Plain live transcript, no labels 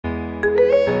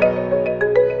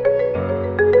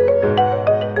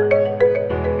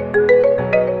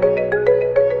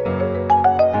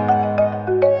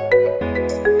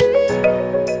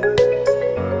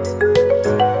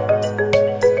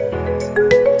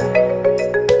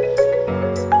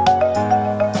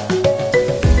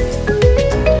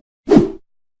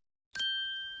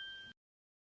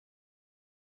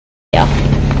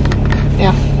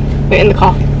the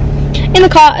car. In the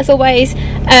car, as always.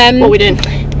 What are we doing?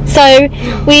 So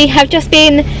we have just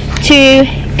been to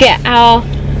get our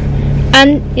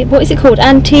what is it called?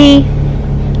 Antigen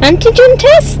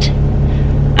test?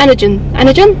 Antigen?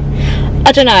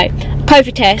 I don't know.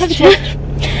 COVID test.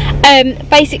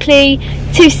 Basically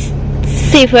to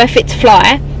see if we're fit to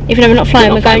fly. Even though we're not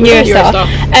flying, we're going Eurostar.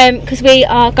 Because we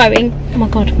are going. Oh my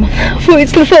god! I thought it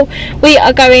was gonna fall. We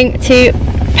are going to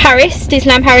Paris,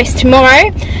 Disneyland Paris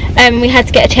tomorrow. We had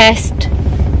to get a test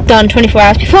done 24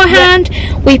 hours beforehand.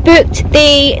 We booked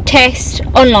the test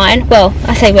online. Well,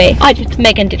 I say we. I did.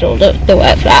 Megan did all the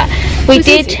work for that. We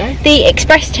did the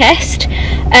express test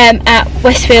at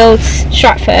Westfields,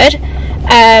 Stratford.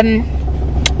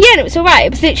 Yeah, and it was alright.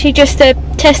 It was literally just a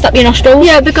test up your nostrils.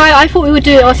 Yeah, the guy, I thought we would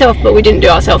do it ourselves, but we didn't do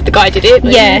it ourselves. The guy did it.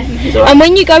 Yeah. And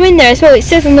when you go in there as well, it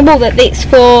says on the wall that it's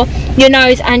for your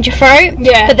nose and your throat.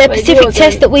 Yeah. But the specific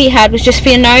test that we had was just for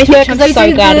your nose, which I'm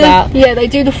so glad about. Yeah, they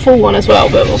do the full one as well,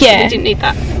 but we didn't need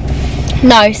that.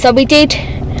 No, so we did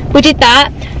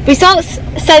that. Results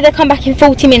say they'll come back in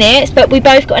 40 minutes, but we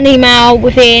both got an email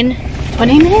within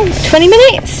 20 minutes? 20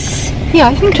 minutes? Yeah,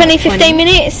 I think 15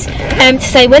 minutes to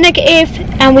say we're negative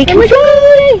and we can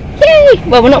fly! Yay!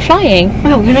 Well, we're not flying.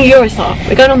 Well, we're going to Eurostar.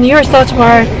 We're going on the Eurostar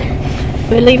tomorrow.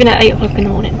 We're leaving at 8 o'clock in the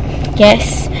morning.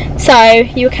 Yes. So,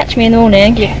 you will catch me in the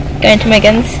morning. Yeah. Going to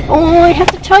Megan's. Oh, I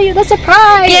have to tell you the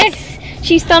surprise! Yes!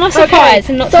 She's done a surprise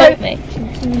and not told me.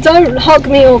 Don't hug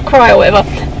me or cry or whatever.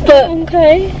 But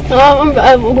okay.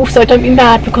 Also, don't be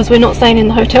mad because we're not staying in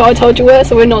the hotel I told you where,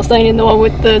 so we're not staying in the one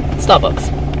with the Starbucks.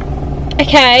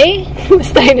 Okay. We're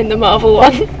staying in the Marvel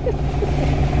one.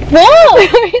 What?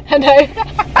 I know.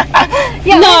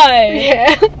 Yeah. No.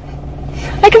 Yeah.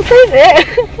 I can prove it.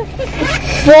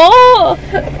 What?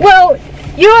 Well,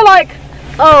 you were like,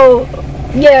 oh,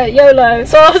 yeah, YOLO.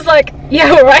 So I was like,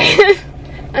 yeah, alright.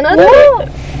 And I what?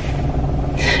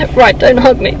 Right, don't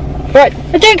hug me. Right.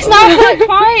 I don't, because now I'm like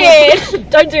crying.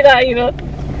 Don't do that either.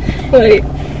 Wait.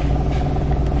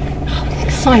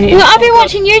 Sign in. Well, I've been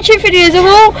watching YouTube videos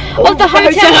of the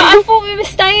hotel that I thought we were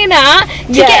staying at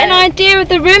to get an idea of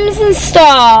the rooms and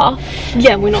stuff.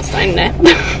 Yeah, we're not staying there.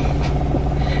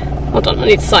 Hold on, I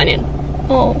need to sign in.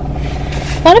 Oh.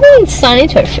 Why do we need to sign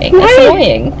into everything? That's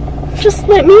annoying. Just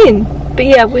let me in. But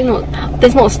yeah, we're not.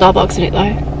 There's not a Starbucks in it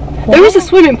though. What? There is a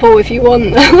swimming pool if you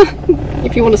want.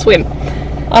 If you want to swim.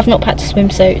 I've not packed a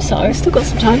swimsuit, so I've still got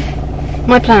some time.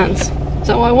 My plans. Is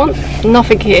that what I want?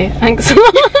 Nothing here, thanks.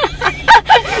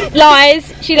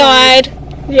 Lies. She lied.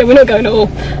 Yeah, we're not going at all.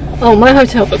 Oh, my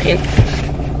hotel booking.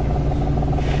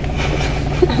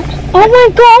 Oh my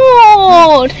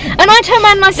god! And I turned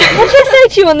around and I said, what did I say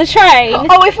to you on the train?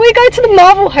 Oh, if we go to the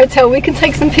Marvel hotel, we can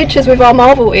take some pictures with our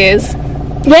Marvel ears.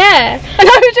 Yeah. And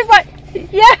I was just like,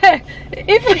 yeah,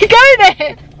 if we go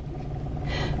there,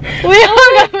 we're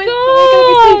going to be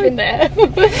sleeping there.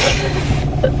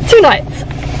 2 nights.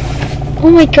 Oh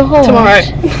my god. Tomorrow.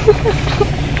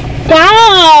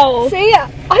 Wow. See,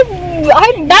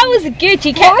 that was good.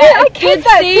 You kept a good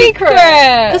secret.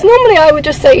 Because normally I would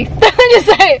just say, it's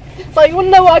like, you want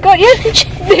to know what I got? Yeah,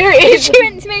 there it is. She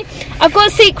went to me, I've got a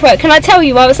secret, can I tell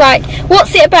you? I was like,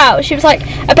 what's it about? She was like,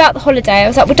 about the holiday. I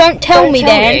was like, well, don't tell me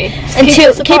then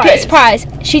until keep it a surprise.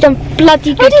 She done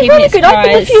bloody good keeping it a surprise. I've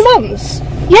been with a few months.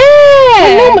 Yeah.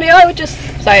 And normally I would just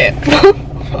say it.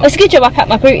 It's a good job I packed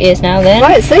my Groot ears now then.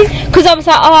 Right, see? Because I was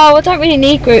like, oh, I don't really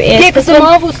need Groot ears. Yeah, because the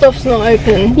Marvel stuff's not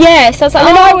open. Yeah, so I was like,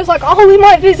 and then I was like, oh, we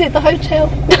might visit the hotel.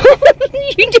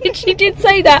 You did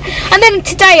say that. And then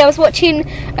today I was watching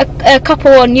a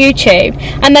couple on YouTube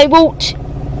and they walked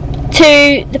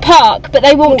to the park, but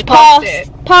they walked past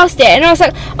it. And I was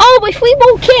like, oh, if we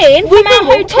walk in from our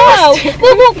hotel,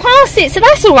 we'll walk past it, so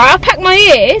that's alright, I'll pack my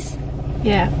ears.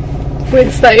 Yeah,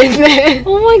 we'll stay in there.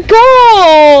 Oh my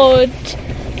god.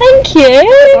 Thank you.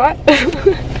 That's alright.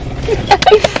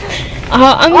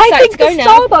 I'm excited to go now. I think the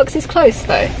Starbucks is close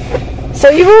though, so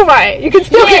you're all right. You can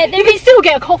still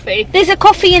get a coffee. There's a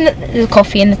coffee in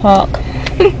the park.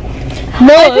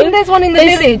 No, I think there's one in the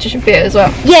village bit as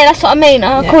well. Yeah, that's what I mean.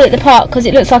 I call it the park because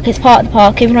it looks like it's part of the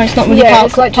park, even though it's not really part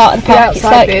of the park. It's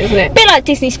like bit, isn't it? A bit like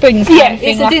Disney Springs. Yeah,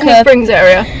 it's a Disney Springs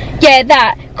area. Yeah,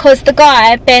 that, because the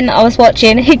guy, Ben, I was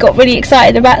watching, he got really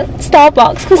excited about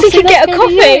Starbucks because he could get a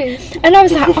coffee. And I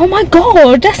was like, oh my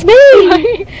god, that's me.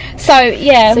 So,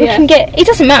 yeah, we can get, it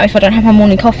doesn't matter if I don't have my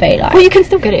morning coffee. Like. Well, you can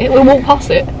still get it, we'll walk past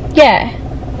it. Yeah.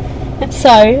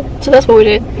 So that's what we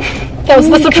did. That was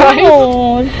the surprise.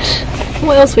 God.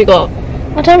 What else we got?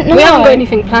 I don't know. We haven't got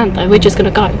anything planned though, we're just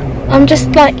going to go. I'm just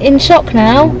like in shock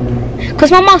now.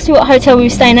 Because Mum asked me what hotel we were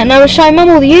staying at and I was showing Mum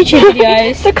all the YouTube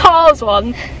videos. The Cars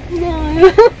one.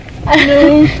 No.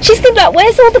 No. She's gonna be like,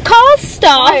 where's all the cars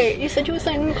stuff? Wait, you said you were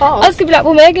saying the cars. I was gonna be like,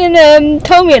 well, Megan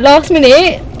told me at last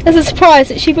minute as a surprise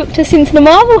that she booked us into the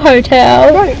Marvel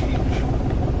Hotel. Right.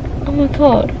 Oh my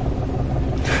god.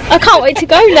 I can't wait to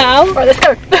go now. Right, let's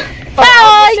go. Bye.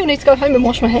 I still need to go home and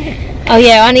wash my hair. Oh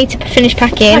yeah, I need to finish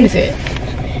packing. What time is it?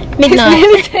 Midnight. It's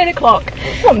nearly 10 o'clock.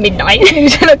 Not midnight, it's nearly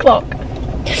 10 o'clock.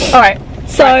 Alright,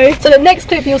 so the next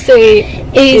clip you'll see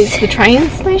is the train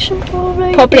station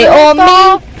probably. Probably on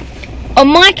me, on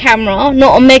my camera,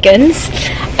 not on Megan's.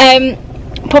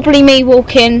 Probably me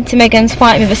walking to Megan's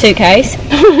fighting with a suitcase.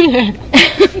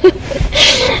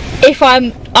 If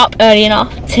I'm up early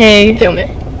enough to film it.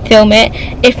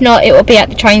 If not, it will be at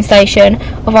the train station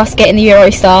of us getting the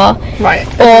Eurostar. Right.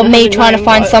 Or me trying to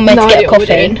find somewhere to get a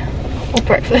coffee. Or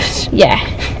breakfast. Yeah.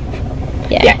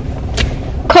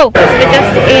 Cool. So we're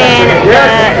just in the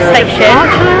station.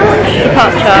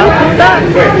 Departure.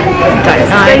 Don't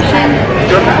know.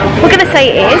 We're gonna say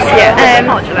it is.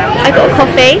 I got a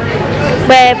coffee.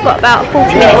 We've got about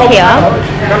 40 minutes here.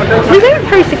 We went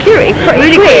through security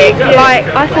pretty quick. Like,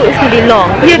 I thought it was going to be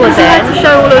long, but it wasn't. We had to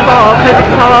show all of our COVID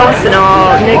pass and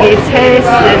our negative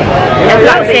tests and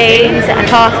vaccines and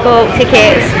passport,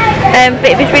 tickets.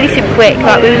 But it was really super quick.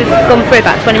 Like, we've gone through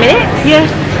about 20 minutes. Yeah.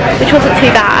 Which wasn't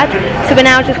too bad. So we're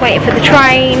now just waiting for the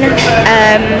train.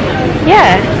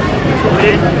 Yeah. That's what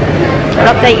we're doing.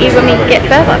 I'll update you when we get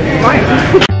further.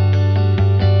 Right.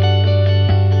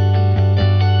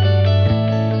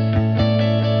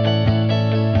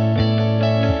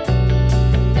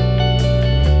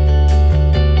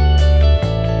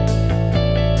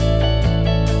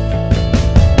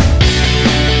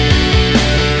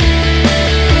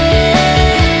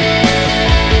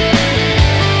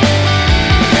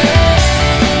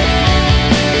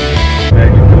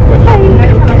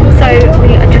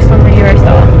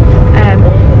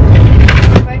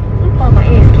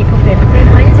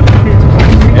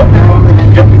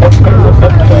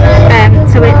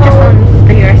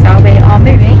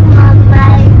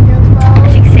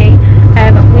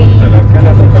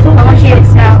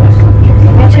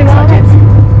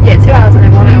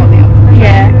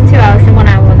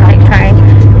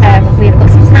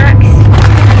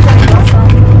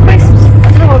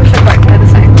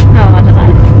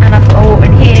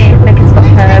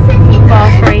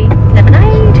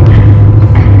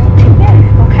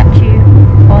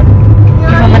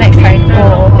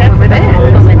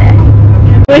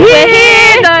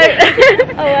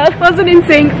 In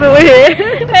sync, but we're here.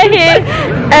 We're here.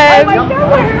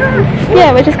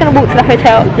 Yeah, we're just going to walk to the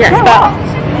hotel. Yeah. It's about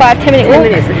 5-10 minute walk.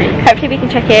 10 minutes, I think. Hopefully we can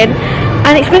check in.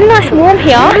 And it's really nice and warm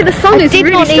here. Yeah, the sun is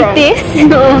really strong. I did not need this.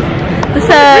 No. The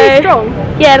sun is really strong.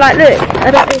 Yeah, like look, I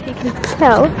don't know if you can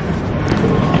tell.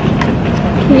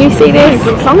 Can you see this?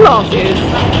 Some sunglasses.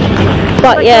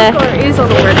 But yeah. It is on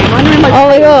already. Oh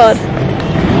my god.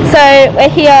 So we're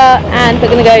here and we're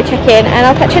going to go check in and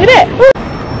I'll catch you in a bit. Woo.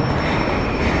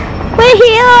 We're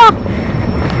here!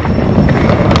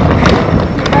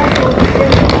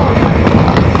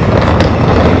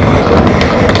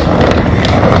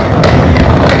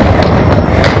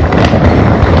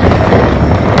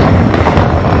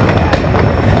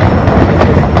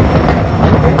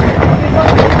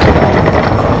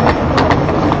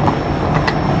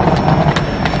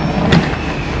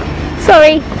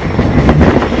 Sorry.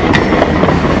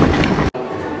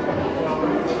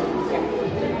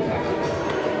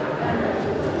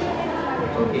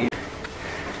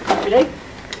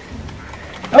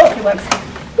 Oh, it works.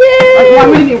 Yay! Why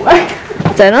wouldn't it work? I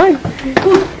don't know.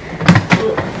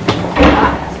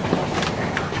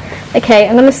 Okay,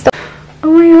 I'm gonna stop.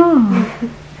 Oh my god.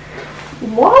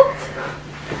 What?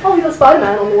 Oh, you got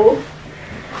Spider-Man on the wall.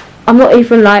 I'm not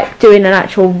even like doing an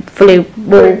actual fully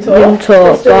room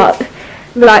tour, but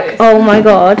like, oh my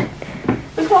god.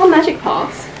 We've got a magic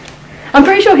pass. I'm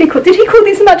pretty sure did he call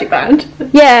this a magic band?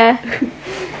 Yeah.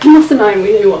 He must have known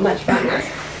we knew what a magic band was.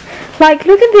 Like,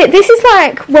 look at this. This is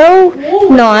like, well,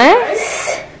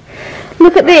 nice.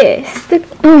 Look at this.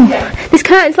 This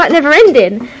curtain's like never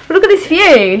ending. But look at this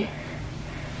view.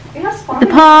 The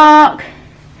park.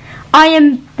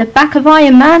 The back of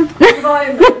Iron Man.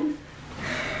 Oh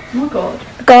my god.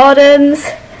 The gardens.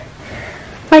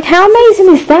 Like, how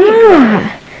amazing is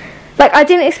that? Like, I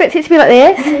didn't expect it to be like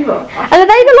this. And are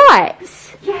they the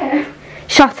lights? Yeah.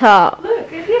 Shut up.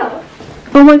 Look, it's here.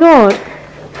 Oh my god.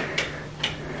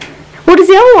 What does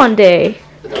the other one do?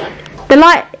 The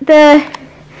light,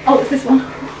 Oh, it's this one.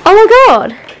 Oh my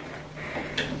god.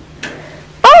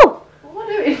 Oh! What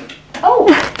am I doing? Oh!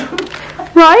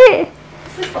 Right?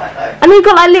 What's this light though? And we've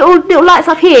got like little lights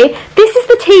up here. This is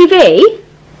the TV.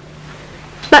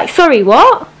 Like, sorry,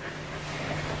 what?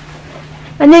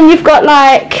 And then you've got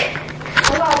like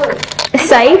a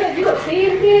safe. You've got tea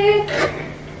in here.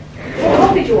 What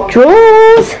coffee do you want?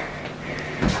 Drawers.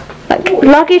 Like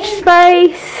luggage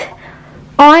space.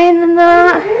 Iron and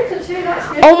that.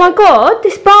 Oh my god,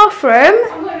 this bathroom.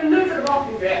 I'm not even looking at the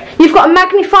bathroom bit. You've got a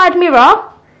magnified mirror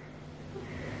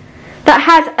that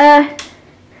has a.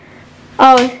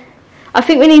 Oh, I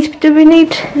think we need. Do we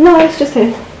need? No, it's just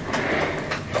here.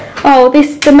 Oh,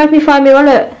 the magnified mirror.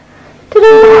 Look.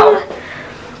 Ta-da!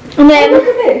 And then Look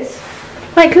at this.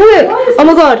 like look. Oh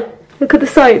my god, look at the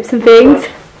soaps and things.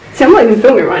 See, I'm not even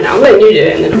filming right now. I'm letting you do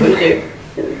it, and then I'm going to do.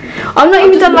 I've not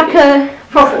even done like a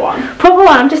Proper one.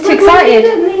 I'm just too excited.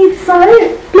 Need soap.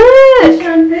 Look.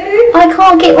 Shampoo. I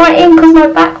can't get right in because my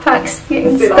backpack's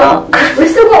getting stuck. We've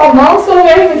still got our masks on. We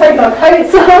haven't even taken our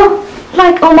coats off.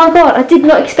 Like, oh my god, I did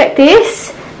not expect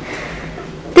this.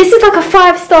 This is like a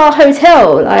 5-star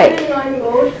hotel. Like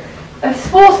It's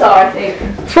 4-star, I think.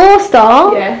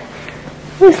 4-star. Yeah.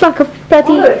 It's like a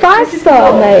bloody Oh, look,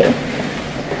 5-star, mate.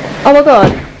 Oh my god.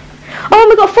 Oh, and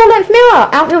we got a 4-length mirror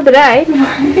out the other day.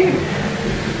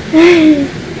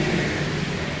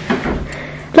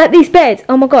 Like these beds.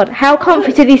 Oh my god, how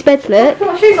comfy do these beds look? Put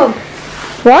my shoes on.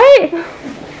 Right?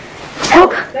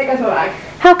 There goes my bag.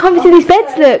 How comfy do these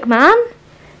beds look, man?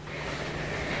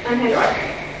 And head right.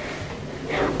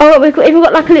 Oh, we've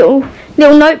got like a little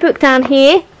notebook down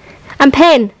here and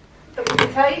pen. That we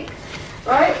can take.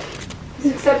 Right? This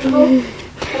is acceptable.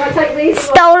 Can I take these?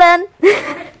 Stolen.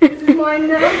 This is mine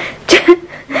now.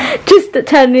 Just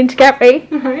turning into Gabby.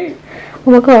 Right.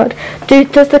 Oh my god.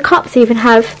 Does the cups even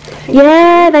have?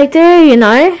 Yeah, they do. You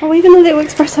know. Oh, even a little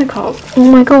espresso cup.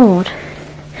 Oh my god.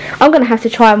 I'm gonna have to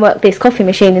try and work this coffee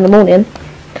machine in the morning.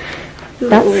 Is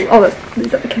that the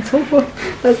kettle?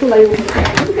 That's the label.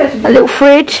 A little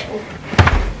fridge.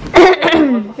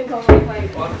 I think I'll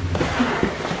make one.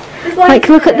 Like,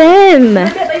 look at them. I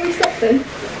bet they restocked them.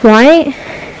 Right?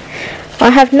 I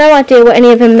have no idea what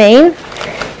any of them mean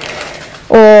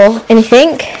or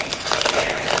anything.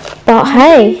 But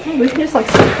hey. We can just like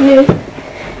sit here.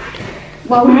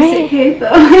 Well, we sit here,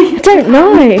 but I don't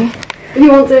know. if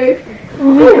you want to.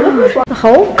 The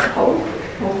Hulk?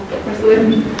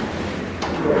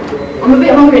 I'm a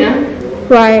bit hungry now.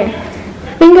 Right.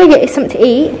 We can go get something to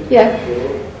eat. Yeah.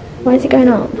 Why is it going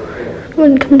up?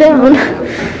 Come down.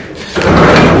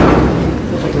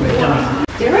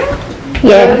 Zero?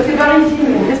 Yeah.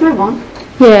 There's no one.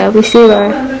 Yeah, we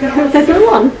 0. There's no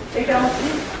one.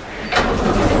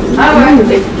 I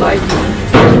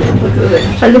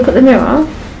Look at the mirror.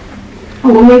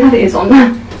 Oh, well, we've had it is on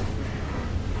there.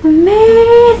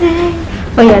 Amazing.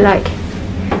 Oh yeah, like.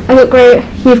 I got great.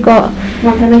 You've got.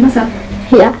 One can make myself.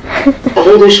 Yeah.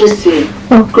 Rez-de-chaussée.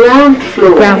 Oh. Ground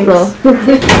floor. Ground floor.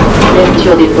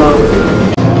 Lecture des portes.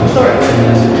 Sorry.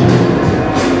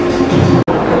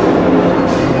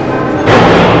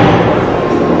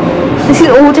 This is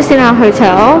all just in our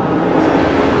hotel.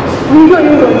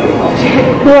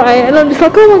 Right, and I'm just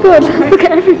like, oh my god, look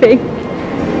at everything.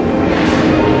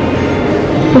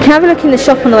 We can have a look in the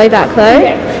shop on the way back though.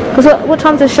 Because what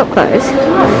time does the shop close?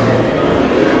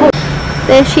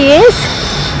 There she is.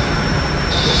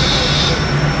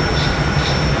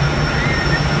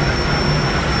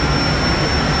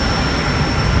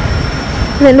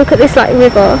 And then look at this like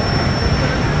river.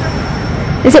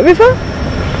 Is it river?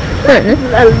 I don't know.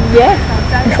 Yeah.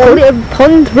 Let's call it a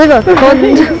pond, river,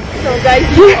 pond.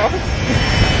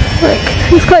 Look,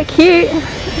 it's quite cute.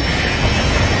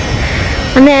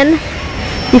 And then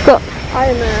you've got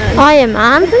Iron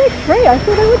Man. It's only 3. I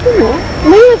thought there would be more.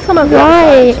 Maybe there's some of the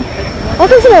Right. Oh,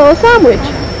 there's a little sandwich.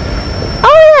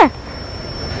 Oh yeah.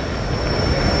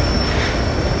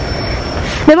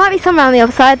 There might be some around the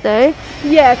other side though.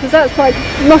 Yeah, because that's like,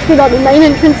 must be like the main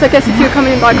entrance, I guess, if you're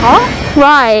coming in by car.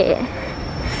 Right.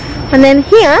 And then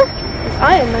here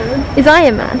Iron Man. is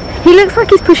Iron Man. He looks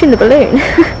like he's pushing the balloon.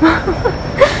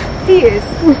 He is.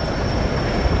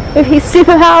 With his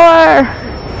superpower.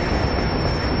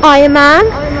 Iron Man.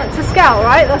 Iron Man to scale,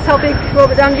 right? That's how big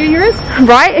Robert Downey Jr. is?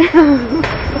 Right?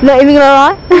 Not even gonna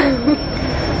lie.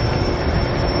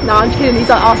 No, I'm just kidding, he's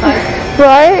like our size.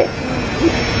 Right?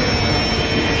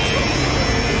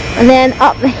 And then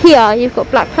up here you've got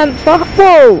Black Panther.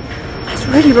 Whoa! That's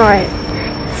really bright.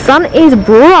 Sun is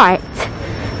bright.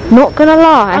 Not gonna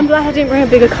lie. I'm glad I didn't bring a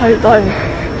bigger coat though.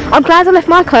 I'm glad I left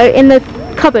my coat in the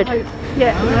cupboard.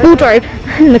 Yeah. Wardrobe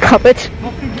in the cupboard.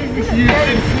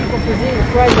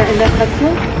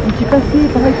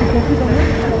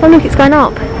 Oh look, it's going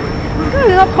up. It's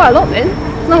going up quite a lot then.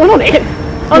 There's no one on it.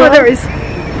 Oh no, there is.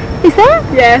 Is there?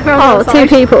 Yeah. Oh, 2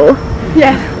 people.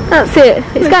 Yeah. That's it.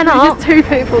 It's going up. Just 2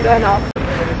 people going up.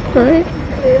 Right.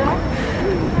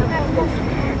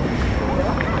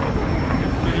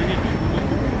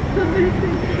 So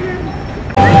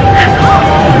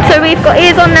we've got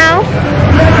ears on now,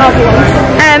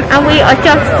 and we are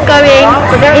just going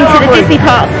into the Disney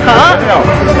park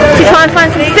to try and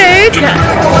find some food,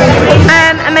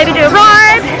 and maybe do a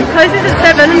ride. Closes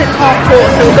at 7 and it's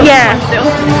 4:30, so we've got yeah. some time still.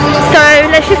 So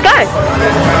let's just go.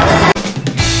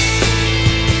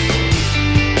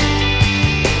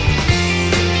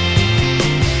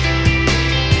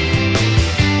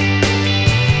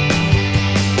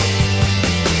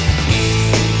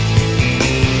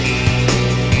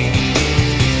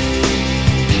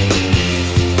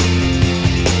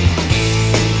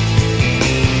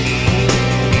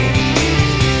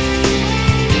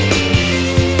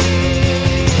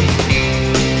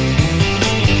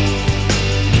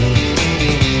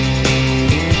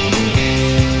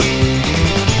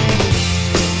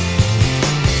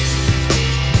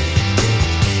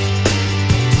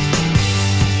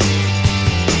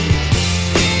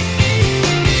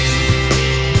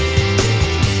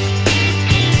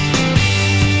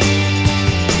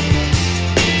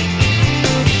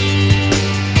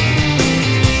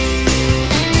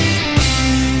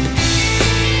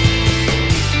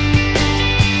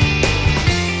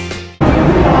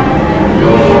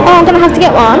 I'm gonna have to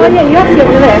get one. Oh yeah, you have to get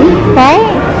one of them. Right?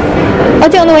 I'll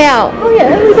do it on the way out. Oh yeah,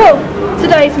 there we go.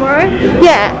 Today, tomorrow.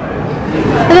 Yeah.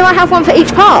 And then I have one for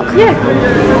each park. Yeah.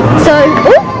 So,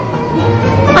 ooh,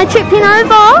 I tripped in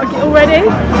over. Already?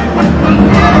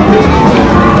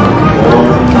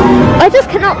 I just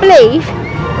cannot believe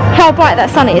how bright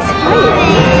that sun is.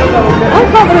 I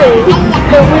can't believe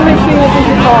that we were shooting at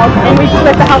Disney Park and we just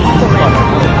left the house for it.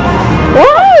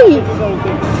 Why?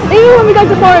 Even when we go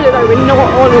to Florida though, we're not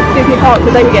on Disney Park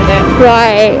because they would get there.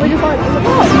 Right. We're just like, in the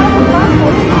park.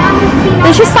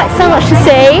 There's just like so much to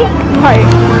see. Right.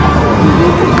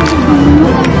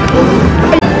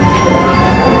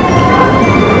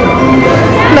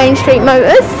 Main Street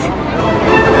Motors.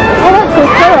 Oh, that's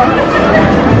cool. Sarah.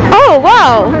 Oh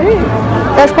wow.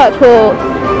 That's quite cool.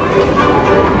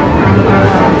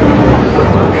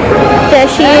 There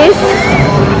she is.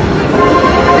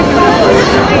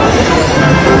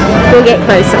 We'll get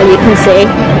closer, you can see.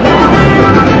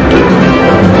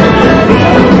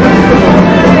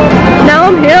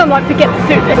 Now I'm here, I'm like, forget the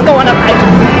suit, let's go on a hike.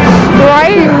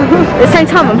 Right? At the same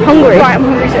time, I'm hungry. Right, I'm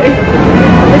hungry too.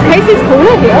 There's Casey's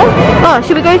Corner here. Oh,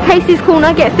 should we go to Casey's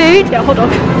Corner, get food? Yeah, hot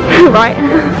dog. Right.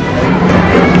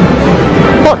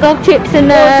 Hot dog, chips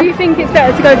and Do you think it's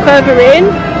better to go further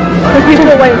in? Because people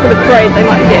are waiting for the parade, they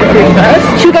might get food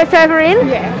first. should we go further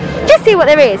in? Yeah. Just see what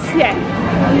there is. Yeah.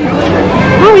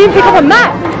 Oh, we didn't pick up a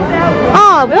map.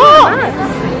 Oh, what?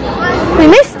 We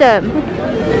missed them.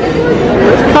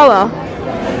 Oh well.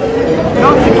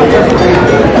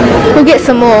 We'll get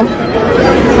some more.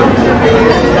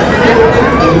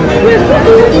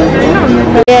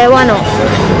 Yeah, why not?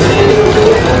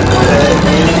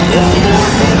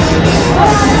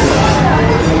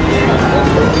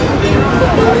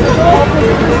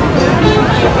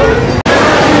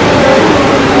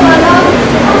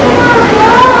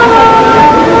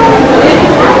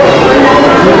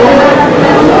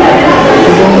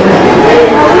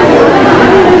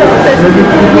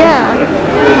 Yeah.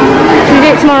 Should we do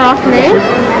it tomorrow afternoon?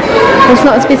 It's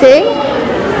not as busy.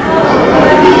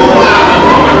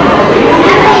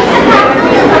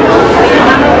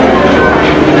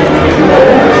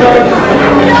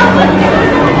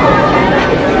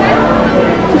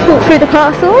 Just walk through the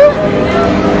castle.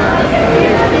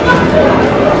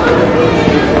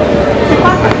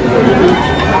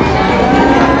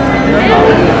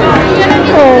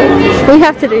 Oh, we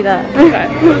have to do that. Okay.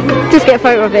 Just get a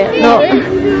photo of it, not.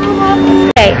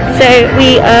 Okay, so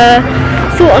we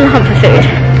sort on the hunt for food.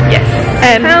 Yes.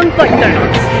 Sounds like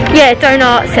donuts. Yeah,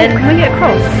 donuts and Can we get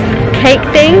across? cake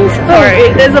things. Sorry,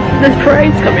 there's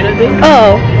parades coming, I think.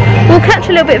 Oh, we'll catch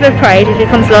a little bit of a parade if it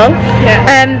comes along. Yeah.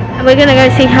 And we're gonna go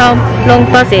see how long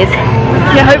Buzz is.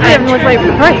 Yeah, hopefully everyone's waiting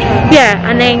for the parade. Yeah,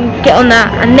 and then get on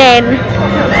that, and then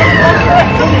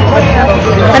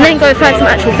go find some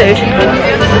actual food. We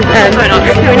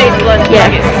need to learn. Yeah,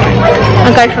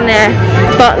 and go from there.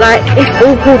 But like, it's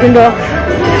all cordoned off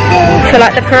for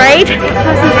like the parade.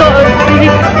 He's got a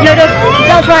load of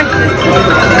right.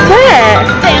 Where?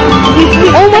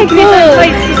 Oh my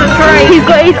god! He's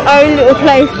got his own little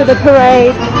place for the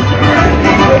parade.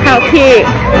 How cute.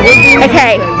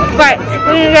 Okay, right,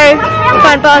 we're gonna go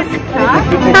find Buzz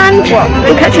and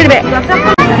we'll catch you in a bit.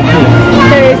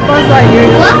 There is Buzz Lightyear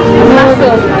and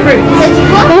massive fruits.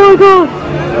 Oh my god!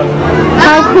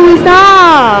 How cool is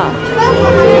that?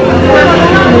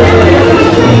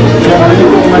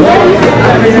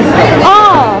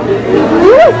 Oh! We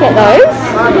always get those.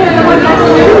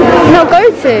 No, go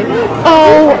to.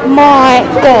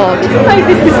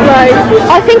 this display?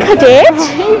 I think I did.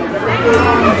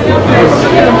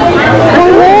 I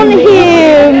want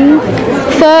him.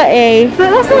 30. But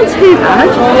that's not too bad.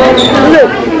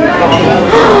 Look.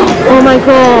 Oh my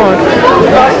god.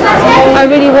 I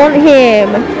really want him.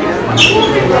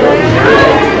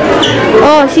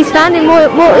 Oh, she's standing more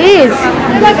ears.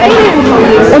 Like alien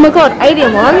ones. Oh my god,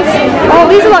 alien ones. Oh,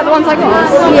 these are like the ones I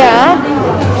got. Yeah.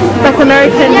 Like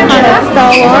American kind of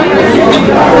Star ones.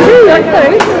 Ooh, like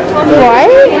those. Right?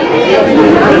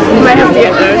 You might have to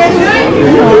get those.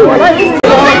 Ooh, I like this.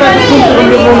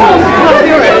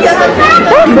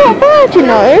 That's not bad, you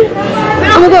know.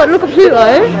 Oh my god, look at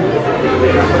Pluto.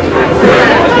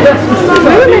 We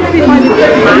were meant to be finding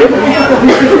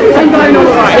I'm going on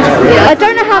the ride. I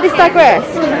don't know how this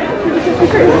digressed.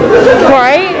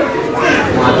 Right?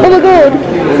 Oh my god.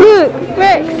 Look,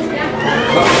 Rex.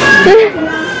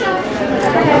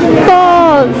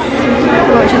 Bars.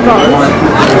 Which is bars.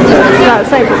 That's the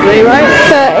same probably, right?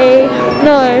 30.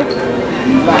 No.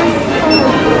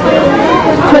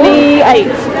 28.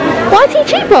 Why is he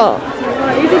cheaper?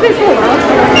 He's a bit smaller.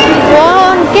 Well,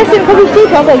 I'm guessing probably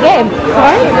cheaper. I'm gonna get him.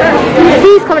 Right?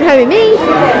 He's coming home with me.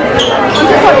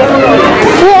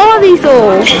 What are these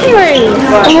all? Earrings.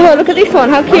 Oh my god, look at this one.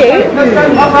 How cute.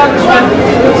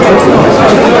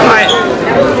 Right.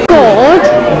 God.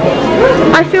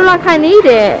 I feel like I need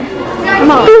it.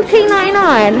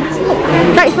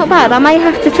 $14.99. That's not bad. I may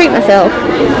have to treat myself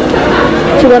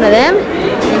to one of them.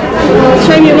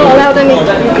 Shame you're not allowed any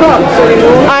cards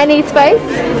anymore. I need space.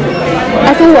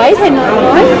 As always.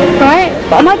 Right?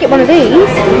 But I might get one of these.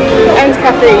 And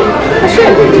caffeine. That's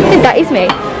true. That is me.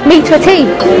 Me to a T.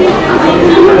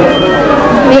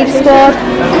 Mead squad.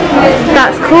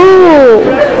 That's cool.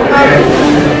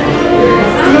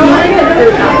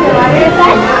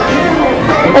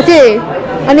 I do.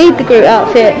 I need the Groot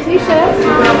outfit.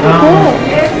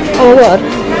 Oh my god.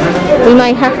 We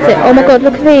may have to. Oh my god,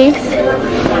 look at these.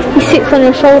 He sits on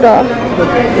your shoulder.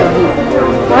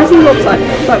 Why does he look like?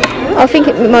 I think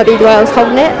it might be the way I was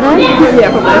holding it, no?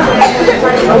 Yeah, probably.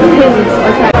 Oh, the pins.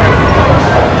 Okay.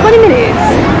 20 minutes.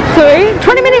 Sorry?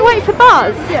 20-minute wait for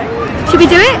bars? Yeah. Should we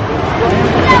do it?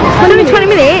 It's only 20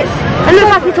 minutes. It looks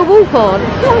like it's a walk on.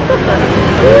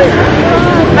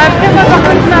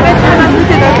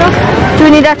 Do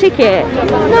we need our ticket? No.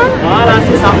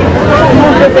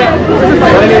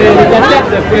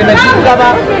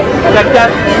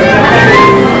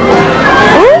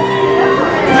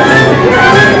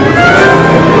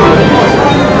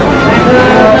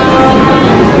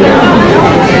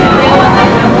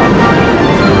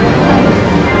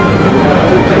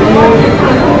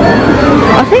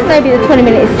 I think maybe the 20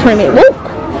 minutes is a 20-minute walk.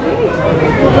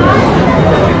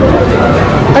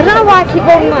 I don't know why I keep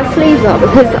rolling my sleeves up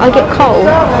because I get cold.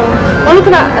 Oh, look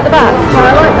at that at the back.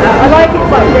 I like that. I like it's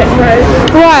like retro.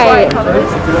 Right.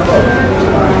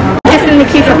 Just in the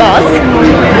queue for bars.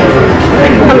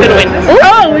 I'm gonna win.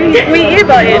 Oh, we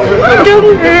earbutted.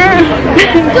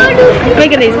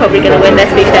 Megan is probably going to win,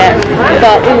 let's be fair.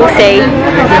 But we will see.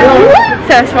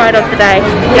 First ride of the day.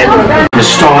 The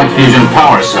Starlight Fusion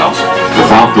power cells.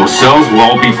 Without those cells, we'll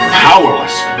all be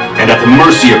powerless and at the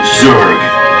mercy of Zurg.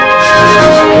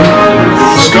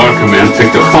 Star Command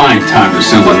picked a fine time to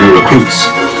assemble new recruits.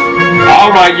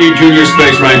 All right, you junior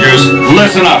space rangers,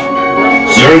 listen up.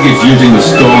 Zurg is using the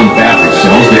stolen battery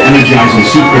cells to energize the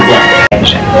super weapon.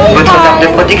 Votre barre de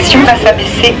protection va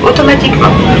s'abaisser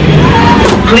automatiquement.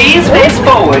 Please face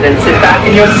forward and sit back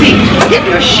in your seat.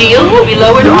 Your shield will be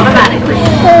lowered automatically.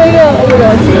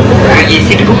 Veuillez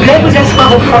s'il vous plaît vous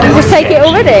asseoir au fond de Just take it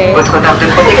already. Votre barre de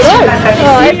protection va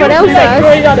Oh, everyone else s'abaisser. has.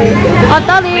 I've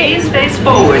done it. Please face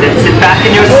forward and sit back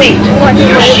in your seat.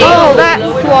 Your shield Oh, will be that's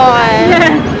lowered. why.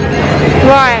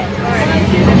 Right.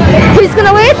 Who's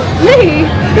gonna win? Me.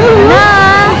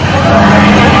 Nah.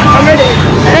 I'm ready.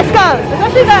 Let's go.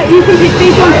 Especially that you can pick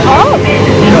these ones up.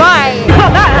 Right.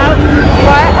 Cut that out.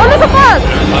 Right. Oh, look at Buzz.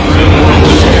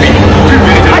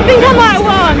 I think I might have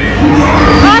won.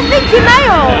 I think you may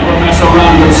have. Mess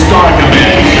around with Star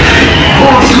Command.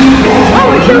 Oh,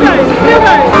 we still going. Still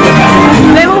going.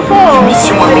 Level 4.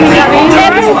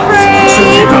 Level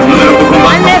 3.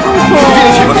 And level 4.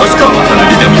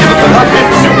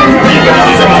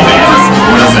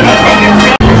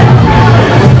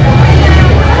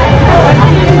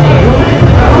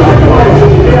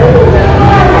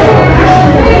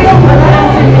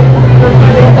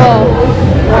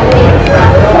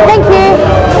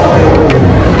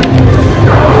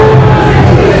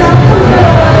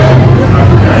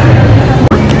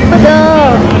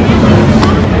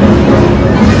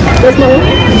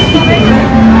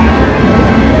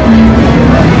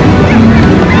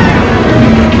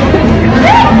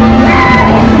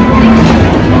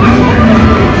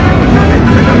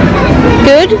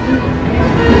 good.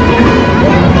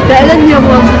 Better than the other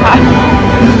ones we've had.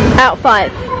 Out of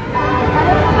 5. 4.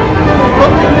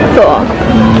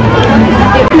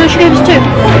 No, she gave us 2.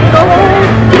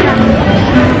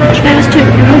 She gave us 2.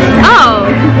 Oh! I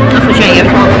thought she gave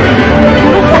us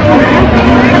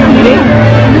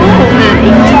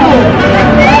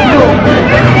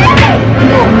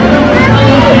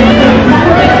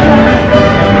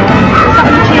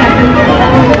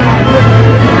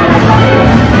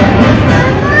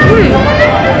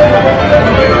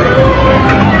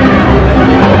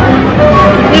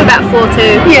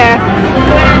 4-2. Yeah.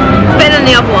 It's better than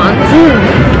the other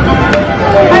ones.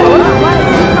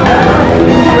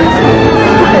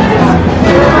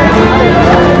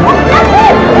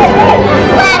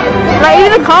 Like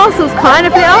even the castle's kind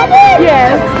of lit up.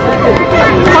 Yeah.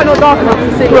 Quite not dark enough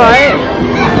to see. Right.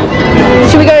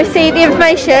 Should we go see the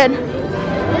information?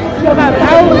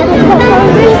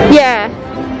 Yeah.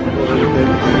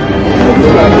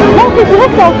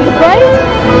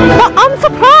 But I'm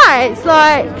surprised,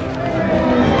 like.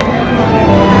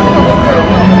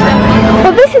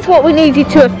 Well, this is what we needed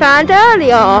to have found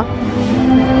earlier.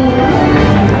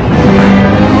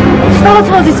 Star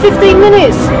Tours is 15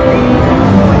 minutes.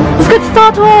 Let's go to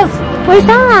Star Tours. Where's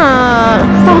that?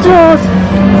 Star Tours.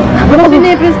 We're not in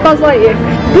near Buzz Lightyear.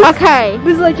 Okay.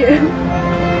 Buzz Lightyear.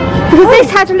 Because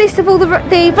this had a list of all the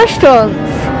restaurants.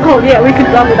 Oh yeah, we could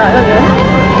run with that earlier.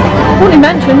 Haunted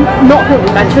Mansion, not Haunted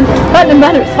Mansion. London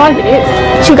Manor, it's 5 minutes.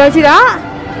 Should we go do that?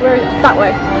 Where is that way?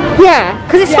 Yeah,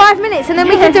 because it's 5 minutes and then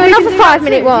we can do another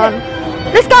 5-minute one. Yeah.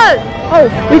 Let's go! Oh,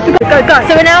 we forgot. Go.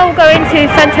 So we're now going to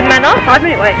Phantom Manor.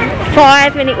 5-minute wait.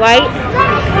 5-minute wait.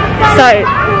 So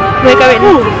we're going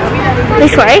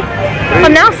this way.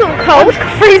 I'm now sort of cold.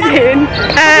 Freezing.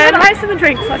 Ice in the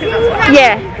drinks, I think that's why.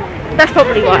 Yeah, that's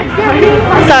probably why.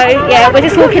 So yeah, we're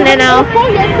just walking there now.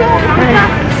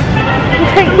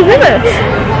 Take the with us.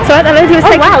 So what they'll do is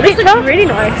take a picture. This looks really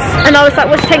nice. And I was like,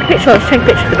 what's take a picture of? Let's take a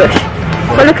picture of the bush.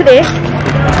 But look at this.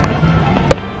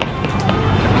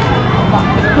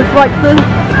 With like the,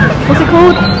 what's it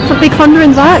called? Some big thunder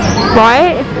in back.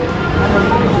 Right.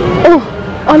 Oh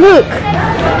look.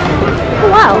 Oh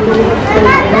wow.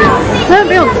 Don't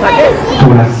be on this like this.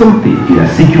 Pour la santé et la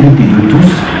sécurité de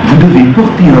tous, vous devez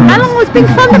porter un How long was Big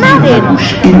Thunder Mountain?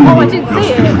 Oh, I didn't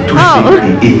see it. Oh, we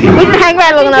didn't hang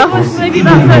around long enough. Maybe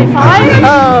about 35.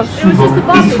 Oh, It was just the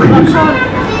bus, but I can't.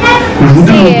 Nous vous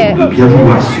See demandons it. de bien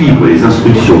vouloir suivre les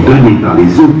instructions données par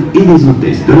les hôtes et les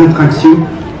hôtesses de l'attraction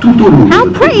tout au long de How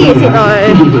votre pretty is it though?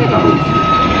 et de votre aventure.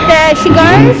 There she Nous goes.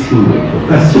 remercions de votre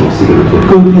patience et de votre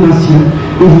coopération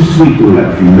et vous souhaitons la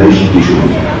plus magique des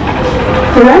journées.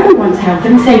 For everyone's health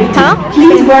and safety, Huh?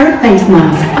 please wear a face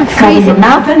mask. I'm Cover your freezing.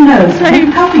 mouth and nose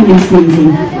when coughing and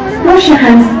sneezing. Wash your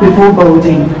hands before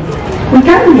boarding. We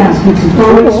kindly ask you to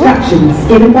follow instructions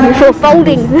given by For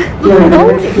folding. during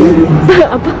our experience.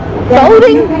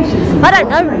 Folding? I don't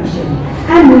know.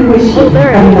 And we wish you a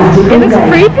magical It looks day.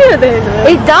 creepier than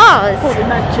It does. Haunted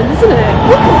Mansion, isn't it?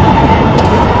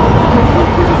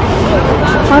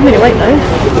 5-minute wait though.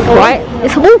 Right,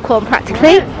 it's a walk on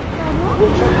practically.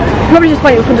 Probably just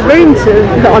waiting for the room to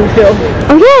unfill.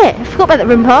 Oh yeah, I forgot about the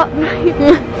room part.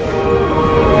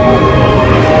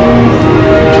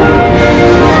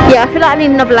 Yeah, I feel like I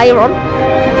need another layer on.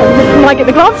 Might get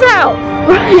the gloves out.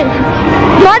 Right.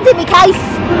 Mine's in my case.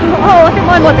 Oh, I think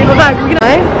mine might be in my bag. You know.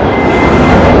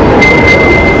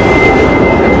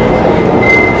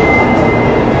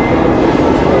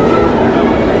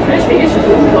 Actually, it's just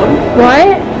all gone.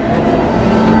 Right?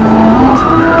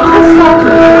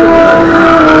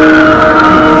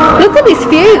 Look at this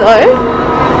view though.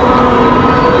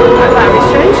 That is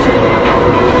strange.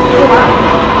 Oh wow.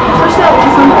 Especially that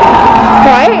one Sunday.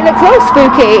 Right, it looks all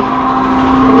spooky.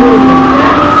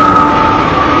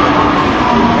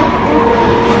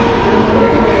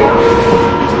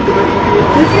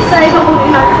 Did you say the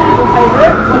Haunted Mansion is your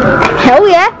favourite? Hell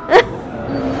yeah.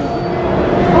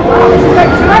 Oh wow, this is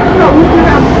great. So we're actually not walking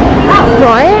around out.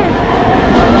 Right.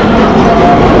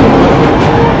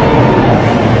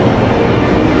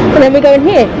 And then we go in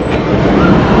here.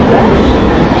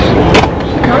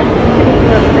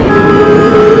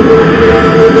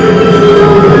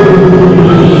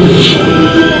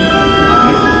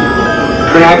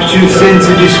 Perhaps you sense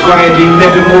a disquieting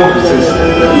metamorphosis.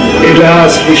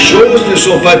 Hélas, les choses ne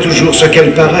sont pas toujours ce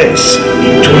qu'elles paraissent.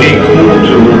 Et tous les contes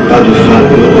n'ont pas de fin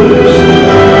heureuse.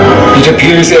 It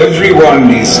appears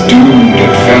everyone is doomed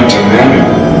at Phantom Manor.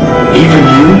 Even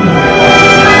you?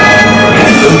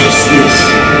 And notice this.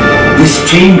 This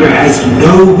chamber has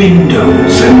no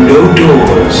windows and no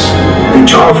doors,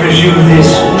 which offers you this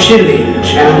chilling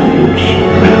challenge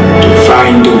to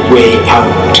find a way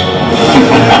out.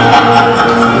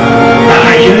 Par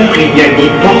ailleurs, il n'y a ni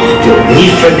porte, ni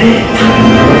fenêtre.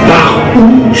 Par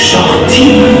où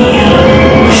sortir?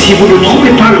 Si vous ne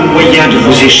trouvez pas le moyen de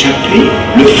vous échapper,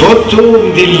 le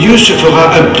fantôme des lieux se fera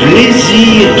un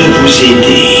plaisir de vous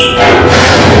aider.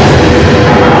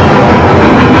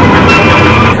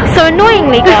 So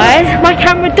annoyingly, guys, my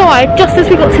camera died just as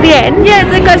we got to the end. Yeah,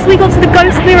 we got to the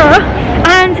ghost mirror,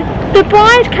 and the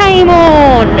bride came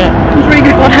on. Really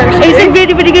good one, actually. It was a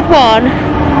really, really good one.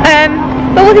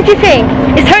 But what did you think?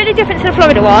 It's totally different to the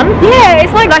Florida one. Yeah,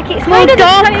 it's like it's more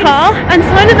darker. And it's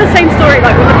kind of the same story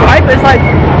like with the bride, but it's like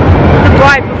the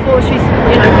bride before she's,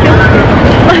 you know, killed.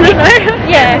 I don't know.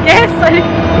 Yeah. Yes. Like,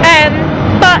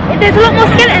 but there's a lot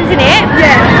more skeletons in it.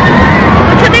 yeah.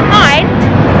 Which I didn't mind.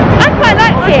 I quite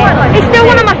liked it. It's still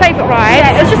one of my favourite rides.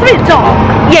 Yeah, it was just a bit dark.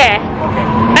 Yeah.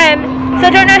 So I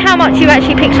don't know how much you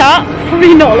actually picked up.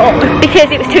 Probably not a lot.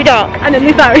 Because it was too dark. And then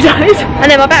the battery died. And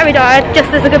then my battery died just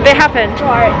as a good bit happened.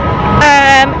 Right.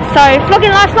 So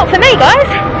vlogging life's not for me, guys.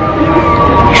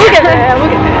 We'll get there, we'll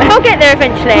get there. We'll get there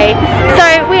eventually.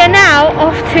 So we are now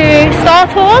off to Star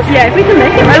Tours. Yeah, if we can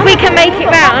make it round. If we can make it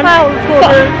round. For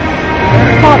the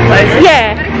park place.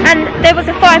 Yeah, and there was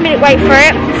a 5-minute wait for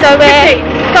it. So we're...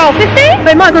 15?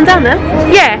 But it might have gone down there.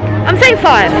 Yeah, I'm saying 5.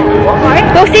 Right.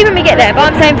 We'll see when we get there,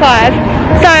 but I'm saying 5.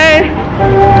 So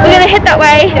we're going to head that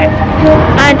way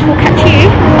and we'll catch you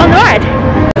on the ride.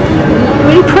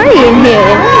 Really pretty in here.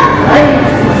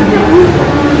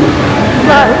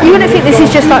 But you wouldn't think this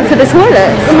is just like for the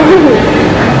toilets.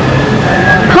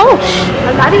 Gosh.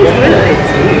 Aladdin's really.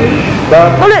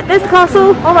 Oh look, there's the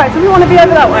castle. Alright, so we want to be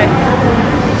over that way.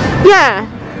 Yeah.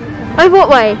 Over what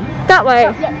way? That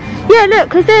way? Yeah, look,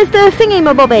 because there's the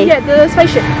thingy-my-bobby. Yeah, the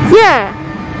spaceship. Yeah.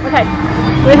 Okay.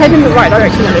 We're heading in the right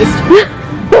direction at least.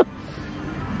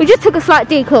 We just took a slight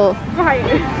detour. Right.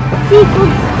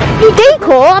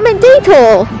 Detour? I meant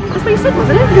detour. That's what you said,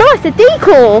 wasn't it? No, it's a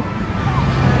decoy.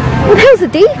 What the hell's a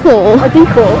decoy? A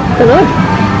decoy? I don't know.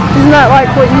 Isn't that like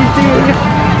what you do with your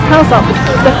house up?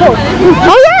 The hook.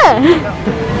 Oh yeah!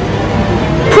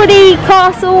 Pretty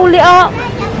castle lit up.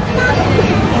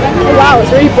 Oh, wow, it's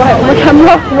really bright on the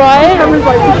camera. Right? The camera's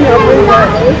like picking up really bright.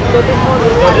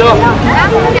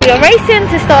 We are racing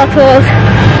to Star Tours.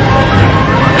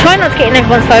 Try not to get in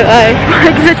everyone's photo.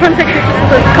 Because they're trying to take pictures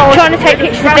of the castle. Trying to take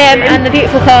pictures of them and the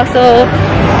beautiful castle.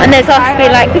 And there's us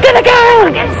being like, we're gonna go!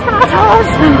 Against Star Tours!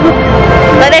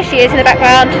 Like there she is in the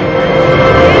background.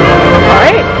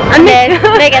 Alright. And then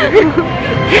Megan.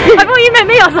 I thought you meant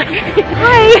me, I was like,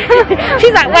 hi!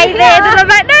 She's like waving and I'm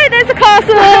like, no, there's a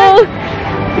castle!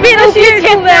 Beautiful,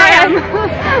 beautiful there.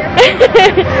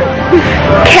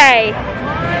 Okay,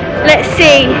 let's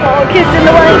see. Oh, kids in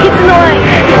the way, kids in the way.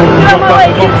 Get out my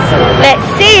way, kids. Let's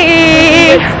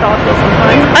see.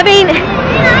 I mean,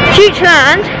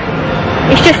 Futureland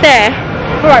is just there.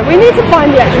 Alright, we need to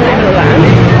find the actual name of the land.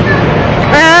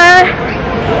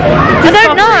 I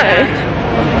don't know.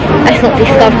 That's not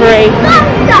Discovery.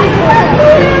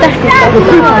 That's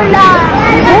Discovery.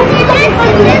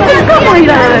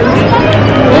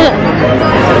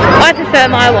 I prefer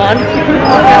my one.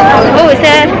 Oh, is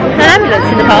there an ambulance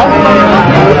in the park?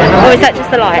 Or is that just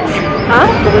the lights? Huh?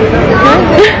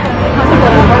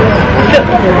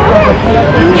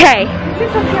 Okay,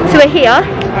 so we're here.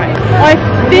 I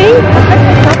think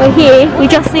We're here. We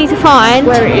just need to find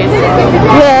where it is.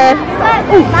 where.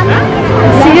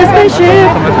 See a spaceship.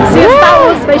 See a Star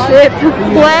Wars spaceship.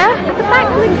 Where?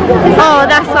 Oh,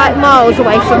 that's like miles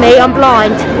away from me. I'm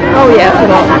blind. Oh yeah, I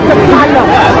forgot.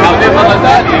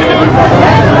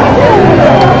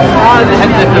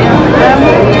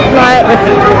 Right.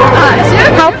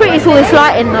 How pretty is all this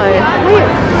lighting though?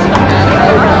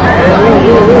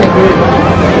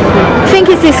 I think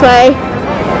it's this way.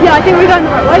 Yeah, I think we're going the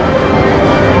right way.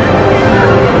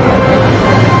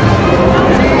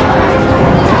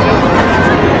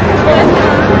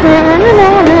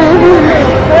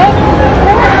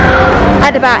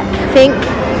 At the back, I think.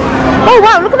 Oh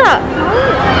wow, look at that.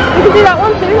 We can do that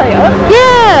one too later.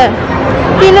 Yeah.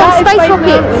 The little space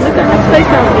rockets. Look at that Space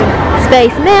Mountain.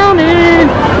 Space Mountain.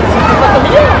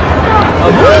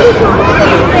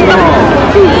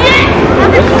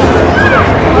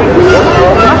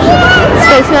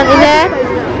 Space Mountain there.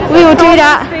 We will do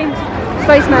that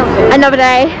Space Mountain. another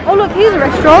day. Oh look, here's a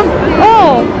restaurant.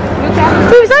 Oh,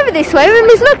 we was over this way when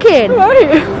we was looking. Right.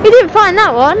 We didn't find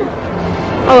that one.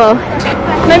 Oh well.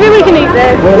 Maybe we can eat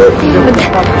there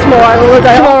tomorrow or the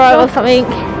day Tomorrow after. or something.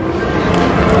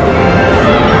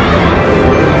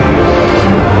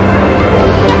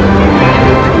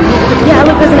 Yeah,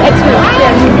 look, there's an X-Wing.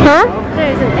 Yeah. Huh?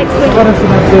 There's an X-Wing.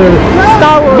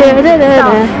 Star Wars.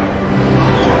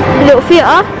 A little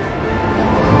theatre.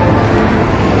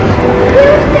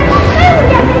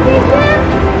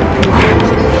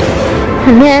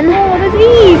 And then... Oh, there's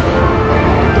Eve!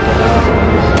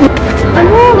 And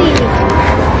Wally!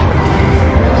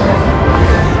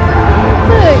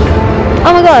 Look!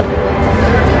 Oh my god!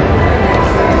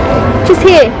 Just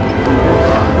here!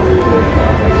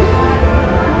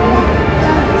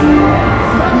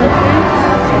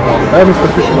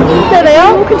 There they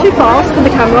are, walking too fast for the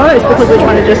camera. It's because we're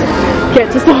trying to just get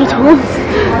to Star Tours.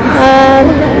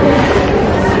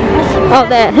 Oh,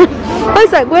 there. I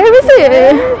was like, where is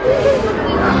it?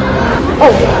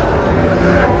 Oh.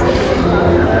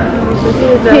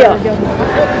 Here.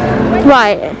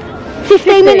 Right.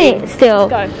 15 minutes still.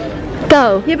 Go.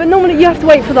 Go. Yeah, but normally you have to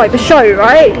wait for like the show,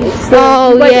 right? So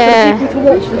Oh, you wait yeah. for the people to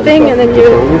watch the thing and then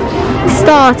you...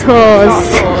 Star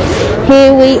Tours.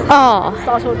 Here we are.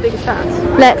 Star Tours biggest fans.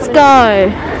 Let's go.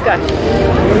 Let's go.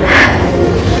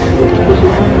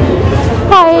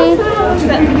 Hi.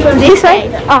 This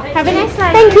way. Oh, have a nice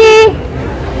night. Thank you.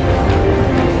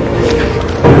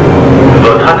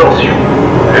 Votre attention.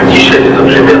 Le guichet des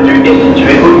objets perdus est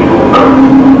situé au niveau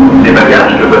 1. Les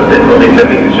bagages ne peuvent être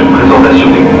réclamés que sur présentation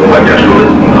des bagages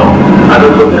correspondants à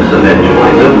notre personnel durant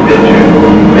les heures d'ouverture.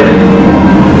 Merci.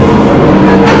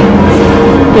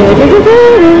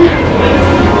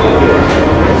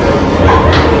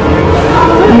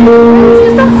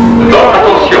 Bon,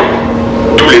 attention.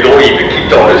 Tous les droïdes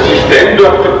quittant le système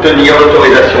doivent obtenir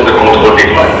l'autorisation de contrôle des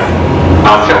drones.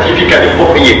 Un certificat de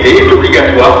propriété est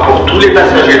obligatoire pour tous les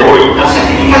passagers droïdes. Un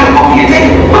certificat de propriété?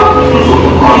 Nous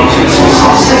autres droïdes sont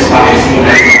sans cesse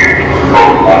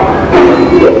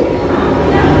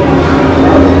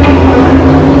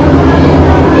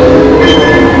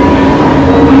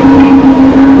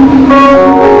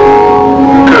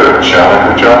Good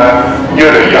job.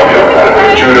 You're the young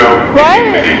judo. Right?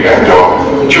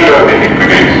 Judo meaning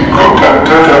begin.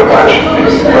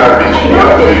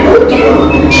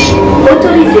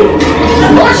 Autorisé.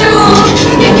 Bonjour.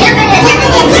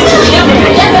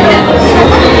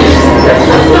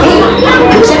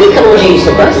 Vous savez comment j'ai eu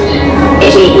ce poste? Et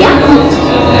j'ai été apprenti.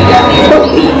 Donc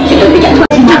oui, c'est obligatoire.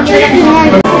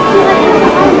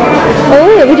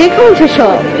 Oh, we did come to a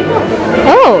shop.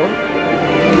 Oh.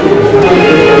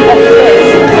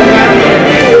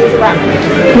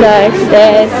 No,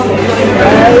 stairs.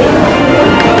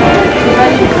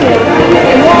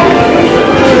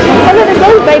 Oh look, there's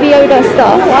loads of Baby Yoda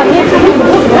stuff.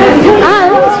 Ah,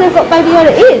 that's where I've got Baby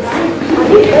Yoda is.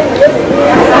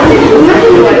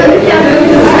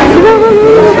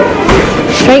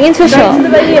 Straight into a shop. The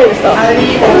Baby Yoda stuff.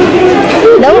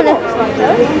 No one.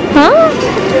 Huh?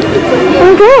 Oh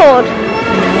my god.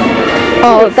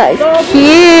 Oh, that is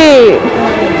cute.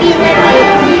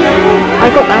 I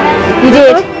got that. You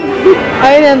did?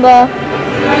 I remember.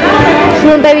 You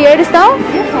want Baby Yoda stuff?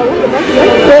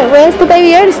 Where's the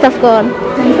Baby Yoda stuff gone?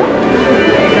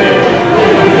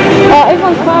 Oh,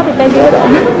 everyone's proud of Baby Yoda.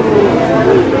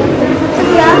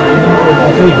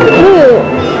 Look.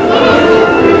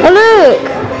 Oh, look.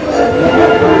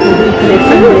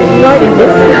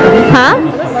 Huh?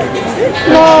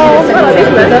 No.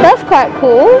 That's quite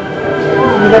cool.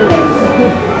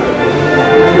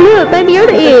 Look, Baby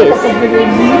Yoda ears.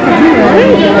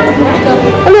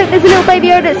 Oh look, there's a little Baby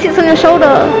Yoda that sits on your shoulder.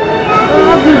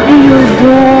 Oh, Baby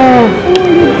Yoda.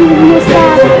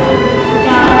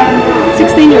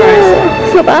 16-year-olds.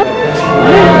 It's not bad.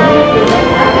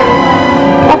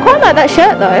 I quite like that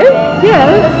shirt though. Yeah,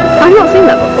 I've not seen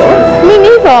that before. Me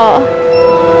neither.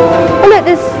 Oh look,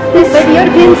 there's Baby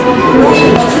Yoda pins.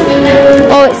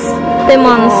 Oh, it's them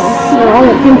ones. No, I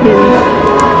want pin pins.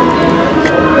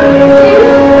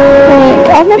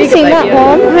 I've never seen that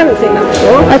one. I haven't seen that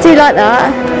before. I do like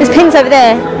that. There's pins over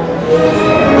there.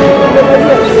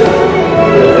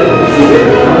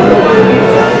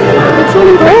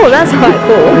 Oh, that's quite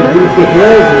cool.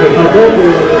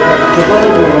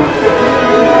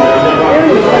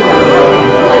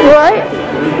 Right?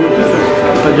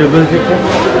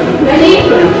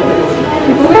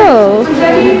 Oh.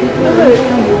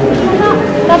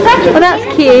 Oh, that's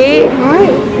cute.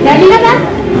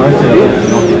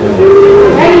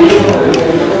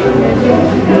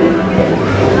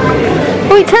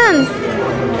 Oh, it turns.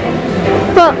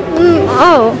 But,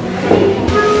 oh.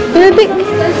 I'm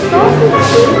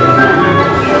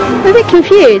a bit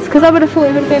confused because I would have thought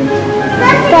it would have been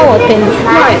Star Wars pins.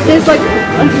 Right, there's like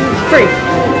 3.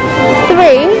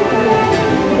 3?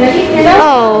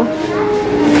 Oh.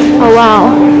 Oh wow,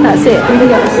 that's it. We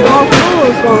got the Star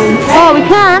Wars one. Oh, we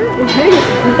can.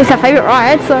 It's our favourite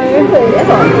ride, so.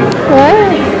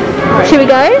 Right. Should we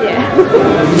go? Yeah.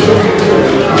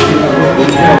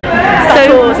 So,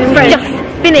 just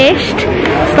finished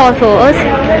dinosaurs.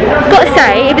 Gotta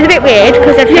say, it was a bit weird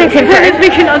because everything's in front. We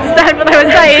couldn't understand what they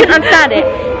were saying. Didn't understand it,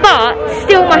 but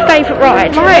still my favourite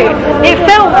ride. Right. It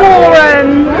felt more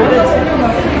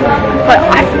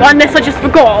like, unless I just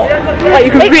forgot, like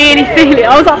you could really feel it.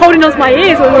 I was like holding on to my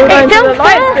ears when we were going to the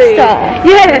light screen.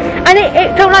 Yeah, and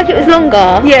it felt like it was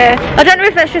longer. Yeah, I don't know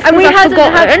if that's just and because I've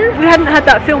forgotten. we hadn't had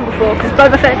that film before because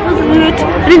Boba Fett wasn't.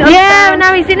 I didn't Yeah, understand.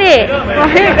 now he's in it.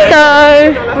 Right.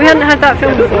 So we hadn't had that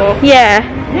film before. yeah,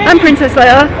 And Princess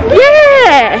Leia.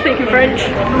 yeah. Speaking French.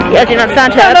 Yeah, I didn't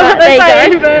understand her, I know but what they're there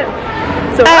you saying, go. but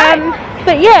it's alright.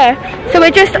 But yeah, so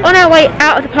we're just on our way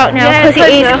out of the park now because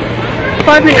it is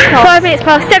 5 minutes past. 5 minutes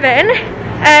past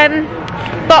 7.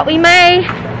 But we may,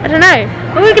 I don't know.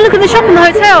 Well, we can look at the shop in the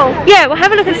hotel. Yeah, we'll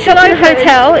have a look at the shop in the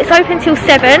hotel. It's open till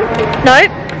 7. No,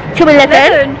 till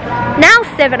 11. Now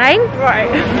 7 AM. Right.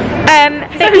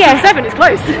 But yeah, 7 is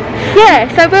close. yeah.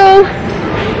 So we'll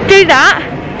do that,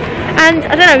 and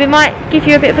I don't know. We might give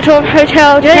you a bit of a tour of the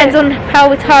hotel. Depends on how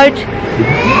we're tired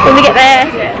when we get there.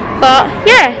 But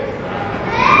yeah,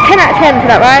 10 out of 10 for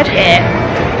that ride. Yeah,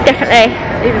 definitely.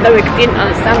 Even though we didn't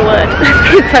understand a word.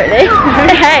 Totally.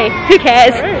 Hey, who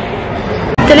cares?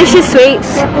 Delicious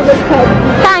sweets.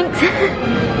 Thanks.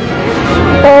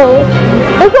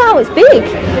 Oh wow, it's big.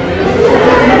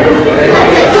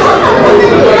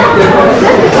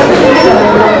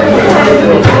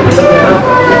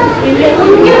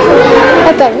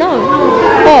 I don't know.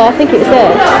 Oh, I think it was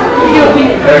there.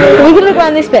 We can look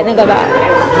around this bit and then go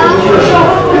back.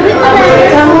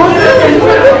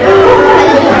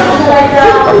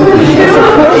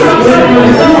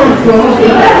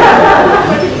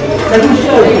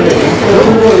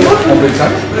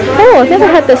 Oh, I've never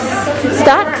had the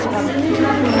stacks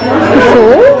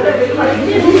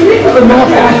before.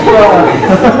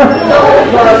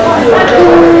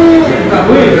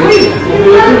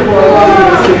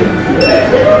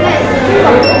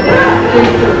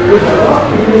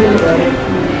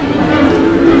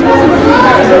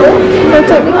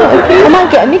 I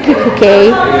might get a Mickey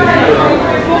cookie.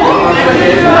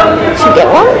 Should we get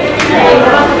one?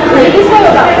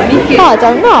 Oh, I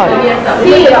don't know.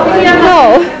 No.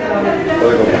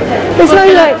 There's no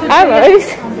like arrows.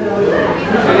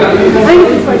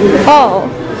 Oh.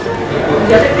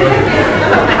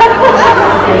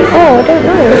 Oh, I don't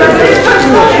know.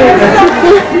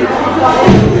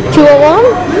 Do you want one?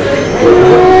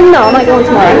 No, I might get one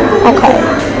tomorrow. Okay.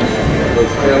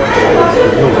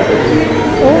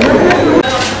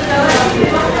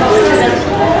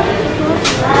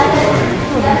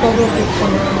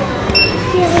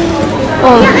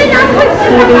 Oh,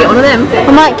 maybe get one of them.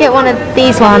 I might get one of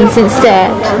these ones instead.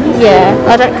 Yeah,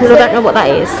 because I don't know what that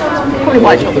is. Probably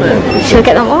white chocolate. Should I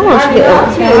get that one or should I get that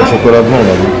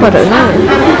one? I don't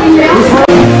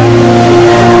know.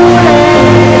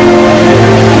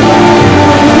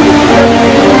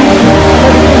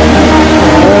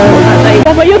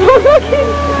 But you're not looking.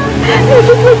 You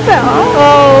just look better.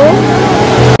 Oh.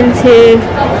 Into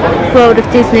World of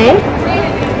Disney.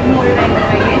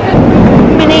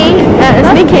 Minnie,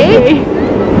 it's Mickey.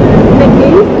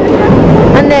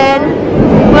 And then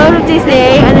World of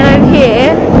Disney, and then over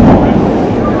here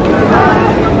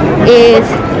is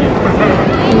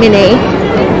Minnie.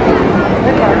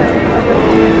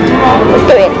 Let's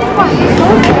do it.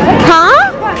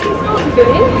 Huh?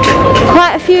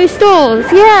 Quite a few stores,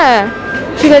 yeah.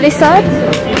 Should we go this side?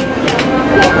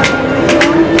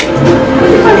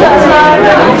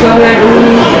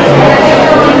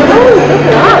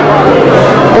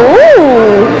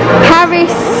 Oh,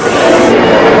 Paris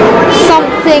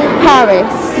something Paris.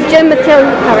 Gem material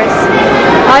Paris.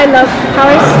 I love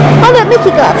Paris. Oh look,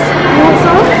 Mickey gloves. You want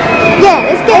some? Yeah,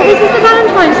 let's get This is the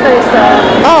Valentine's Day stuff.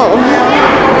 Oh.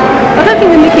 I don't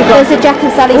think the Mickey gloves. There's a Jack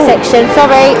and Sally section,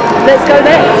 sorry. Let's go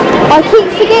there. I keep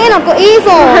forgetting I've got ears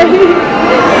on.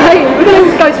 Hey, we're going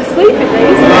to go to sleep in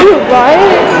these. Right.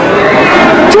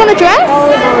 Do you want a dress? Oh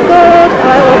my god,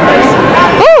 I love those.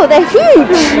 Oh, they're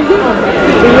huge.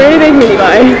 Really big mini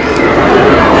bow.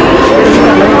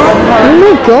 Oh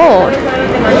my god. I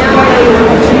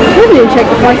haven't even checked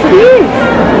the price of these.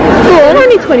 Go on.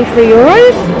 Only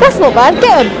 €23. That's not bad,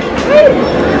 get them.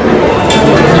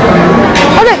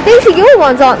 Oh look, these are your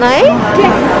ones, aren't they?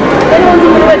 Yes. They're the ones I'm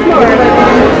going to wear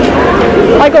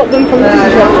tomorrow. I got them from the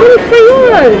shop.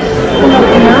 €23.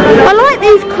 I like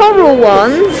these coral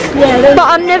ones, Yeah, but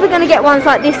I'm never going to get ones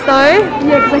like this though.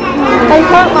 yeah, because They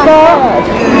hurt my head.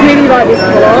 really like this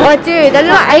colour. I do, they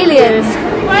look like aliens.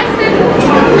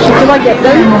 Should I get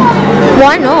them?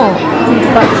 Why not?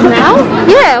 But now?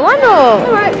 Yeah, why not?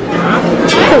 Alright.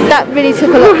 That really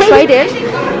took a lot of trading.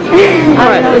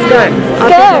 Alright, let's go.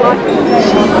 Go.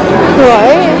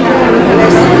 Right.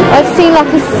 I've seen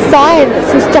like a sign that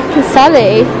says Jack and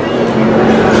Sally.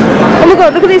 Oh my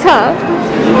god, look at this hat.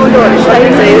 Oh my god, it's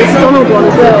crazy. This Donald one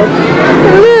as well.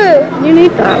 Look. You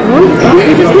need that one.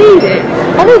 You just need it.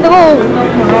 I need them all.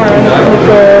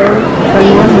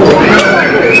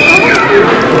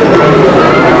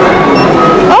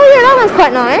 Oh yeah, that one's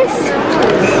quite nice.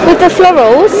 With the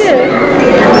florals. Yeah.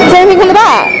 Is there anything on the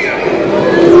back?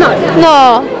 No.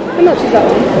 No. How much is that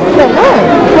one? I don't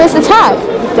know. Where's the tag?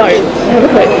 Don't. Have a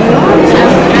quick.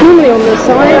 Normally on the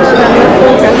side.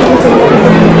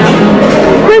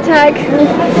 No tag.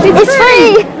 It's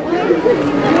free.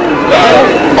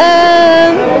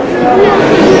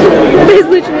 There's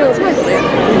literally all time.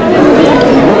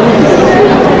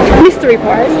 Mystery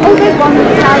prize. Oh, there's one with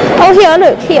the tag. Oh here,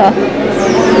 look, here.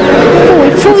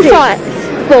 Oh, 45.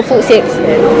 Well, 46.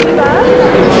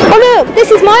 Oh look,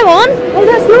 this is my one. Oh,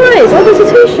 that's nice. Oh, there's a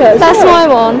t-shirt. That's my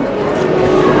one.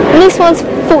 And this one's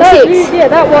 46. Oh, yeah,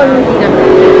 that one.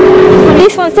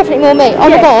 This one's definitely more me. Oh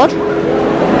my god.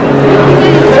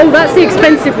 Oh, that's the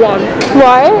expensive one.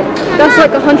 Right. That's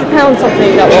like £100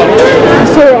 something, that one. I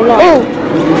saw it online. Oh.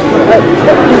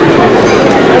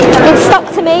 It's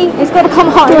stuck to me. It's got to come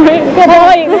home. Right, we've got to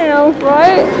buy it now.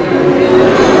 Right.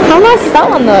 How nice is that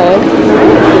one though?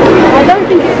 I don't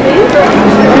think it's me.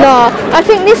 No. I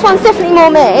think this one's definitely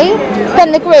more me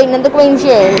than the green, and the green's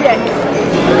you. Yeah.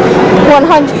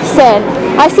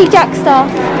 100%. I see Jack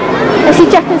stuff. I see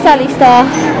Jack and Sally stuff.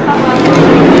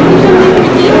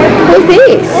 What's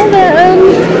this? Oh,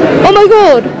 oh my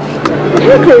god.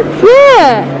 hair clip.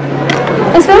 Yeah.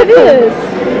 It's very good.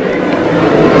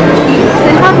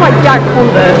 They have like Jack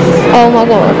Converse. Oh my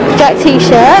god. Jack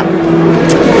t-shirt.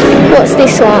 What's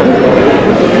this one?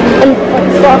 And like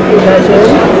a sparkly version.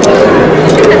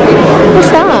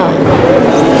 What's that?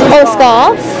 Oh,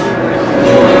 scarves.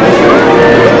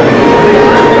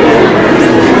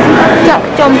 Jack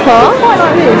jumper. I quite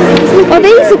like this. Oh,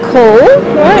 these are cool.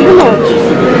 Right, how much?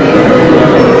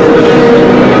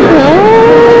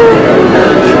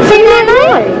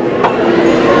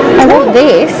 I want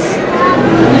this.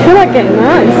 I feel like getting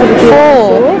that instead of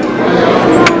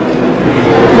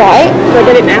Right. Do I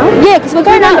get it now? Yeah, because we're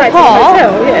going out of the car.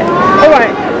 Yeah.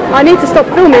 Alright. I need to stop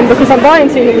filming because I'm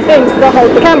buying too many things to hold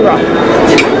the camera.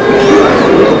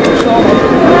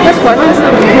 That's quite nice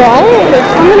though. Right.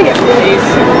 I'm gonna get one of these.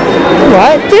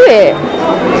 Right, do it.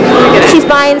 She's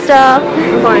buying stuff.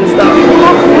 I'm buying stuff.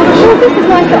 Oh, this is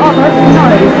like the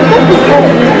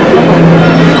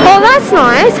Oh, that's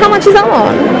nice. How much is that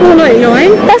one?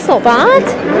 $4.99. That's not bad.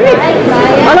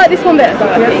 I like this one better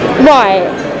though, I think. Right.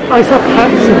 Oh, it's not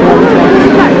fancy.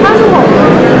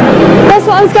 That's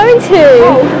what I was going to.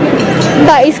 Oh.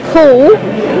 That is cool.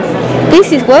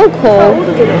 This is well cool.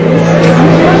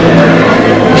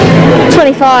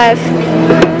 25.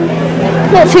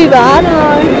 Not too bad.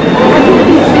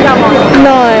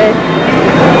 No.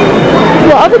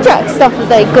 What other Jack stuff have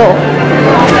they got?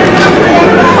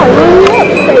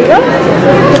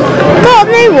 Got a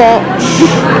new watch.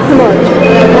 How much?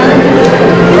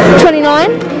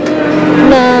 29?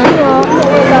 Nah.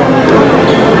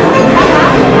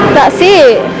 That's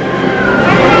it.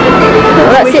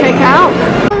 That's it. Check out.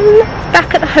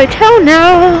 Back at the hotel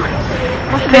now.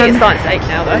 My feet are starting to ache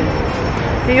now though.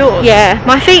 For yours? Yeah,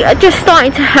 my feet are just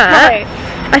starting to hurt. Right.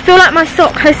 I feel like my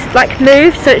sock has like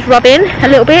moved, so it's rubbing a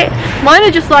little bit. Mine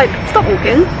are just like, stop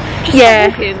walking. Just Yeah.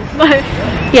 stop walking.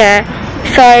 Yeah.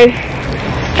 So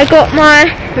I got my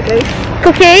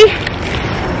cookie.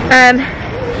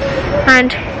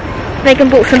 And Megan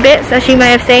bought some bits, as you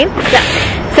may have seen. Yeah.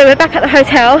 So we're back at the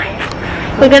hotel.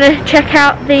 We're gonna check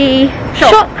out the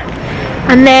shop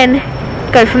and then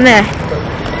go from there.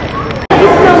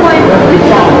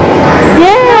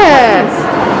 Yeah.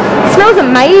 It smells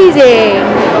amazing.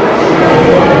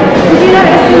 Did you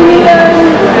notice the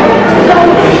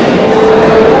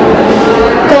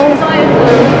Gold.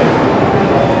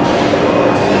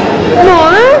 No.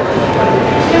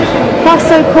 That's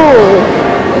so cool.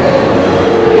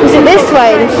 Is it this way,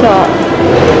 the shop?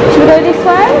 Should we go this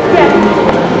way? Yeah.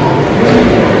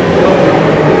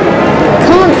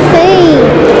 Can't see.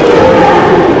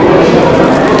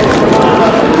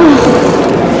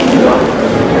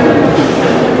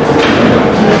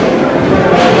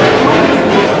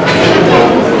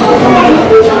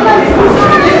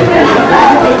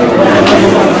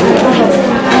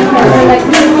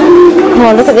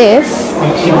 Oh, look at this.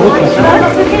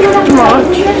 How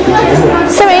much?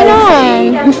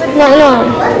 79. No.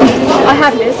 I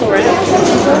have this already.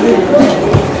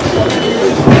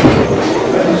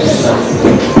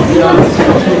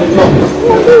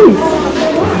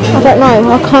 I don't don't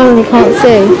know. I can't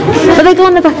see. But they go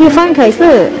on the back of your phone case.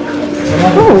 Look.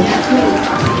 Oh.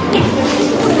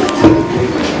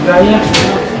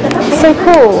 So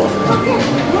cool.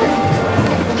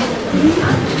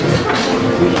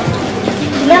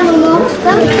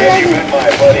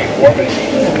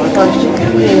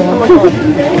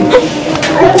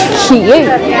 Cute.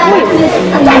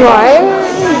 Right.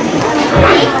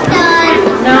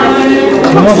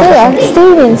 See, I'm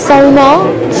stealing so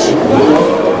much.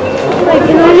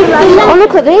 Oh,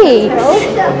 look at these.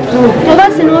 Oh,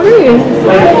 that's in our room.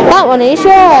 That one is,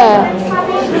 yeah.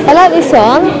 I like this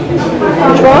one.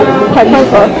 Which one?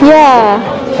 Yeah.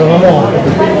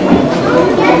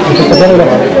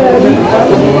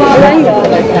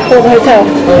 For the hotel.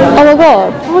 Oh my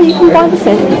god. Oh, you can buy the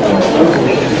thing.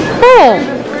 Oh.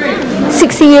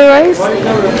 €60.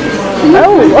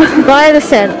 Oh. Buy the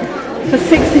scent. For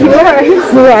 €60.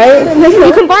 Right.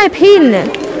 You can buy a pin.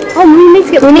 Oh, we need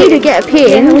to get. We need to get a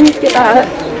pin. Yeah, we need to get that.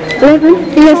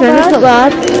 11. That's not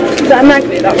bad. Is that a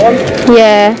magnet? That one.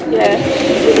 Yeah. Yeah.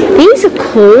 These are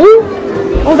cool.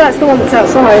 Oh, that's the one that's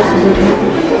outside.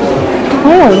 Oh,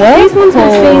 well. These ones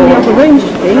must be in the other room,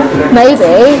 should be.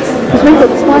 Maybe. Because we've got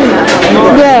the spider mat.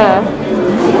 Yeah.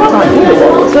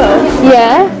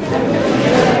 Yeah.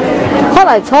 Quite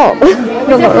like top.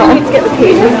 Not We need to get the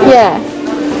pin. Yeah.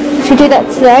 Should we do that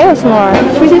today or tomorrow?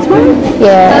 Should we do it tomorrow?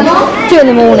 Yeah. Do it in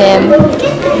the morning.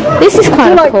 This is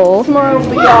kind of cool. Tomorrow will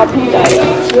be our pin day.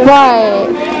 Right.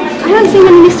 I haven't seen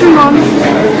any mystery ones.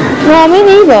 No, me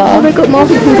neither. They've got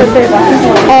markings over there back as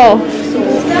well. Oh.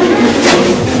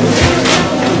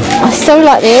 I so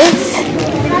like this.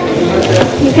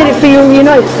 You get it for your new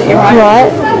notes that you write.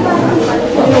 Right.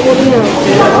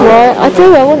 Right, I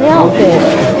do, I want the outfit.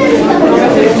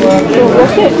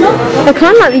 What's it? I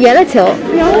kind of like the yellow top.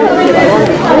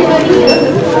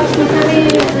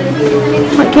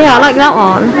 Like, yeah, I like that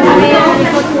one.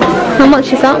 How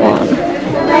much is that one?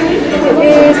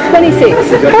 It is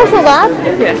 26. That's not bad.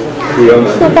 Yeah.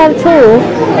 It's not bad at all.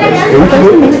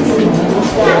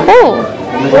 Oh.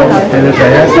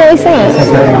 What is that?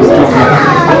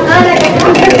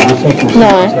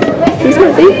 No.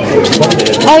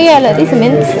 Oh yeah, look, these are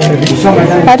mints.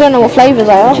 I don't know what flavours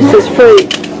they are. It says fruit.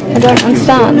 I don't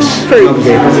understand. Fruit.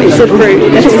 It said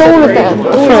fruit. Just all of them.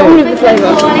 All of the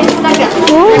flavour.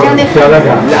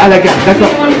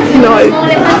 No.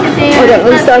 I don't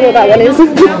understand what that one is. Oh.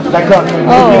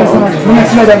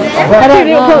 I don't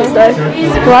know.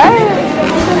 What?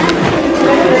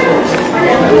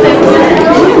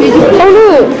 Oh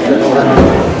look!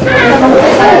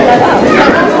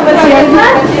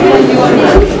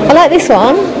 I like this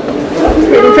one. It's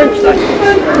really French though.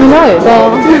 I know, but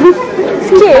it's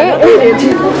cute.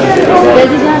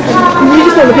 You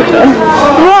just want a picture.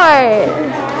 Right.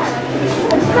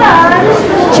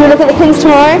 Should we look at the pins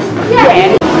tomorrow?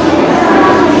 Yeah.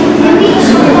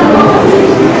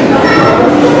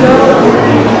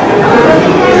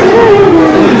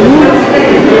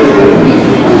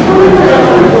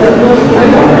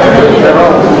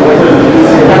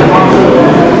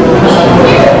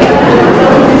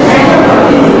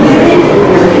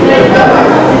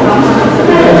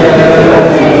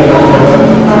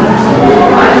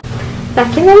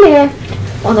 Back in the mirror,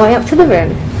 on the way up to the room.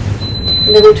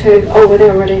 Level 2. Oh, we're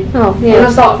there already. Oh, When yeah.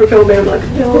 I start for filming, I'm like,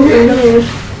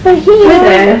 We're here. we're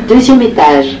there. Deuxième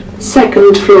étage,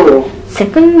 second floor.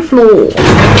 Second floor.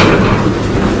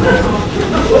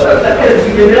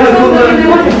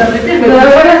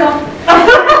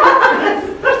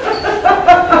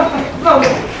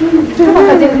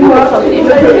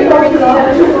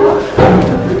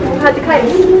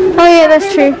 Oh yeah,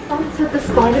 that's true. It's at the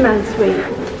Spider-Man suite.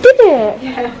 Did it?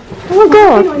 Yeah. Oh my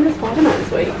god. In the Spider-Man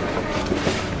suite.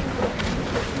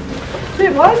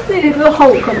 Dude, why is there a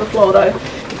Hulk on the floor though?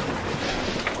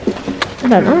 I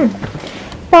don't know.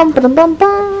 Bum ba dum bum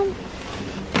bum.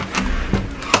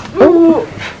 Ooh.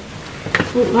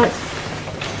 Ooh, lights.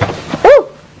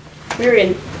 Oh! We're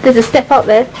in. There's a step up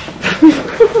there.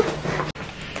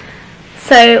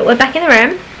 So we're back in the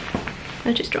room.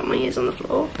 I just dropped my ears on the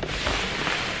floor.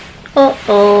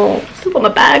 Uh-oh. Still got my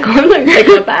bag on. I'm not even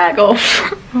taking my bag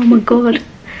off. Oh my god.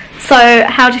 So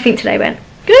how do you think today went?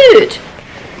 Good.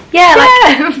 Yeah,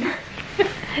 Yeah.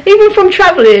 Even from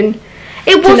travelling.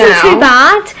 it wasn't now. too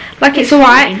bad. Like it's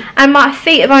alright. fine. And my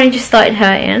feet have only just started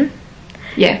hurting.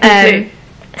 Yeah.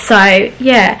 So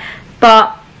yeah.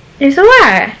 But it was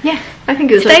alright. Yeah. I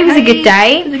think it was Today was a okay. good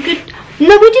day. It was a good.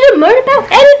 No, we didn't moan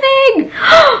about anything.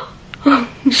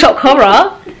 Shock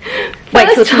horror. Wait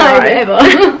till First time tomorrow. ever.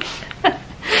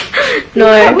 No.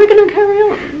 Yeah, we're gonna carry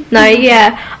on. No,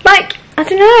 yeah. Like, I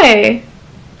don't know.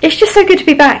 It's just so good to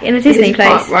be back in a Disney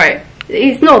place. Right.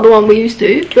 It's not the one we used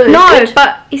to. But no,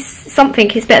 but it's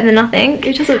something. It's better than nothing.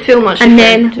 It doesn't feel much and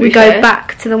different. And then we go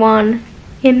back to the one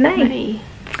in May.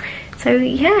 So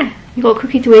yeah. You got a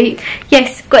cookie to eat?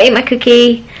 Yes, got to eat my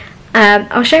cookie.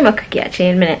 I'll show you my cookie actually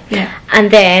in a minute. Yeah.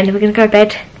 And then we're going to go to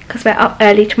bed because we're up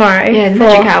early tomorrow. Yeah,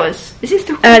 magic hours. Is it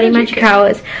still called early magic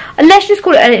hours? Let's just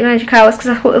call it early magic hours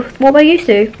because that's what we're used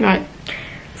to. Right.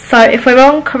 So if we're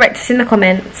wrong, correct us in the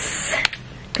comments.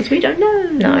 Because we don't know.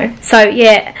 No. So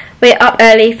yeah, we're up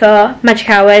early for magic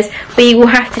hours. We will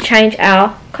have to change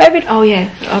our COVID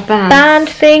our band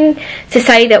thing to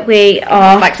say that we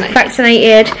are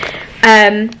vaccinated.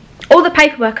 All the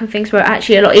paperwork and things were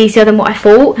actually a lot easier than what I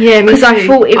thought. Yeah, because I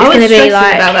thought it was going to be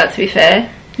like about that. To be fair.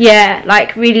 Yeah,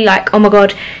 like really like, oh my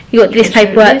god, you got this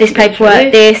paperwork, this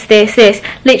paperwork, this.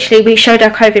 Literally, we showed our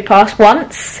COVID pass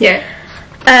once. Yeah.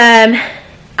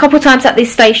 A couple of times at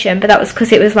this station, but that was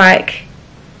because it was like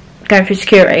going through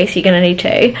security, so you're going to need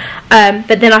to.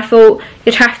 But then I thought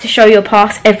you'd have to show your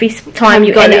pass every time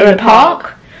you enter a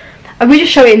park. And we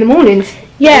just show it in the mornings.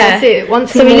 Yeah. That's it.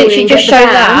 Once so we literally just show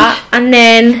that, and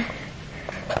then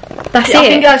that's it. I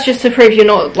think that's just to prove you're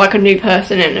not like a new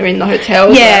person entering the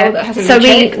hotel. Yeah. That hasn't so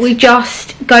been checked. we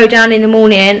just go down in the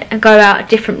morning and go out a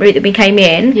different route that we came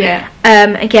in. Yeah.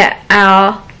 And get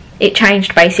it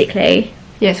changed basically.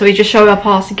 Yeah, so we just show our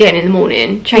pass again in the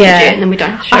morning, change it, and then we don't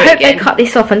have to show it I hope again. they cut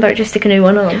this off and don't just stick a new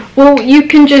one on. Well, you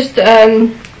can just,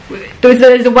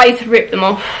 there's a way to rip them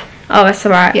off. Oh, that's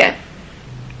alright. Yeah.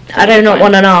 I do not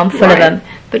want an arm full of them.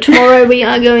 But tomorrow we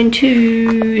are going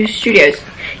to Studios.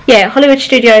 Yeah, Hollywood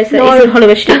Studios. That isn't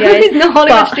Hollywood Studios. It's not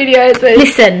Hollywood Studios. But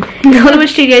listen, it's Hollywood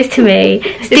Studios to me.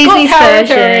 It's Disney's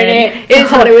version. It's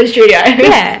Hollywood Studios.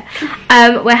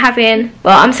 Yeah. We're having,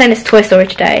 well, I'm saying it's Toy Story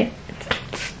today.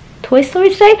 Toy Story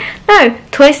today? No,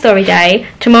 Toy Story Day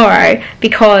tomorrow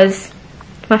because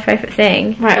it's my favourite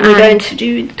thing. Right, and we're going to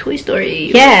do the Toy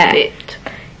Story bit. Yeah.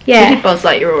 We did Buzz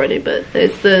Lightyear already, but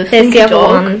there's the other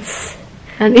dog ones.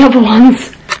 And the other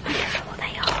ones. I don't know what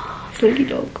they are. Slinky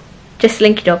Dog. Just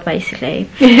Slinky Dog basically.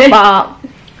 But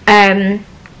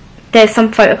there's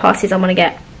some photo passes I want to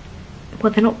get.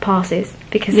 Well, they're not passes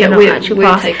because they're not actual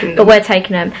passes, but we're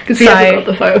taking them. Because we haven't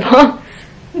got the photo pass.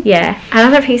 Yeah, and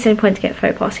I don't think it's any point to get a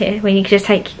photo pass here when you can just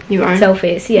take your own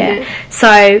selfies. Yeah.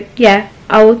 So yeah,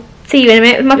 I'll see you in a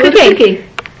minute with my cookie.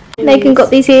 Megan got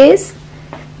these ears.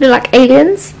 They're like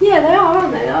aliens. Yeah, they are,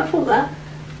 aren't they? I thought that.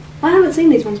 I haven't seen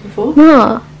these ones before.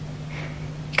 What?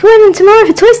 Come in tomorrow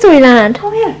for Toy Story Land.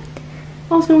 Oh yeah.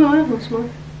 I was going to wear one tomorrow.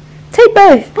 Take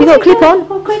both. You got a clip on.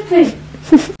 Oh, clip thing.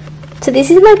 So this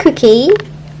is my cookie.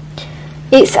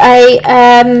 It's a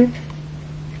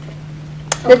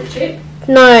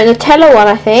no, Nutella one,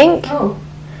 I think. Oh.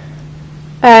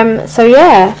 So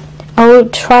yeah, I'll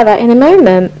try that in a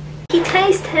moment. Cookie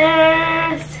taste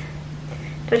test.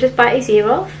 Do I just bite his ear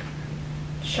off?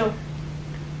 Sure.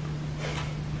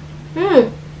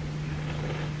 Mmm.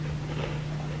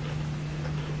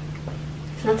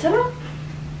 Nutella?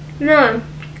 No.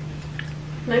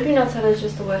 Maybe Nutella is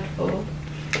just the word for.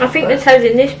 I think Nutella's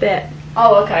in this bit.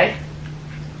 Oh, okay.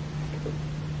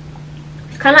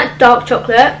 It's kind of like dark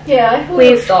chocolate. Yeah, I thought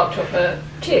it was dark chocolate.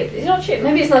 Chip. It's not chip.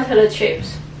 Maybe it's Nutella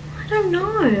chips. I don't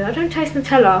know. I don't taste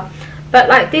Nutella. But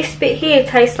like this bit here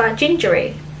tastes like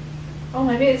gingery. Oh,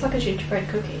 maybe it's like a gingerbread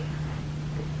cookie.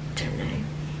 Don't know.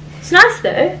 It's nice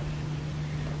though.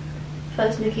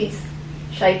 First Nikki's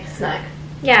shape snack.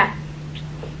 Yeah.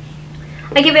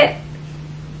 I give it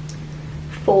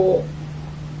 4.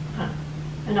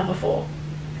 Another 4.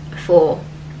 4.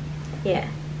 Yeah.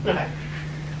 Okay.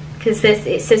 Because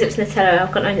it says it's Nutella.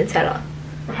 I've got no Nutella.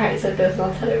 Okay, so if there's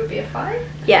Nutella, it would be a 5?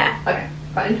 Yeah. Okay,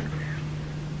 fine.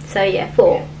 So yeah,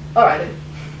 4. Yeah. Alright then.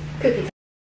 Cookies.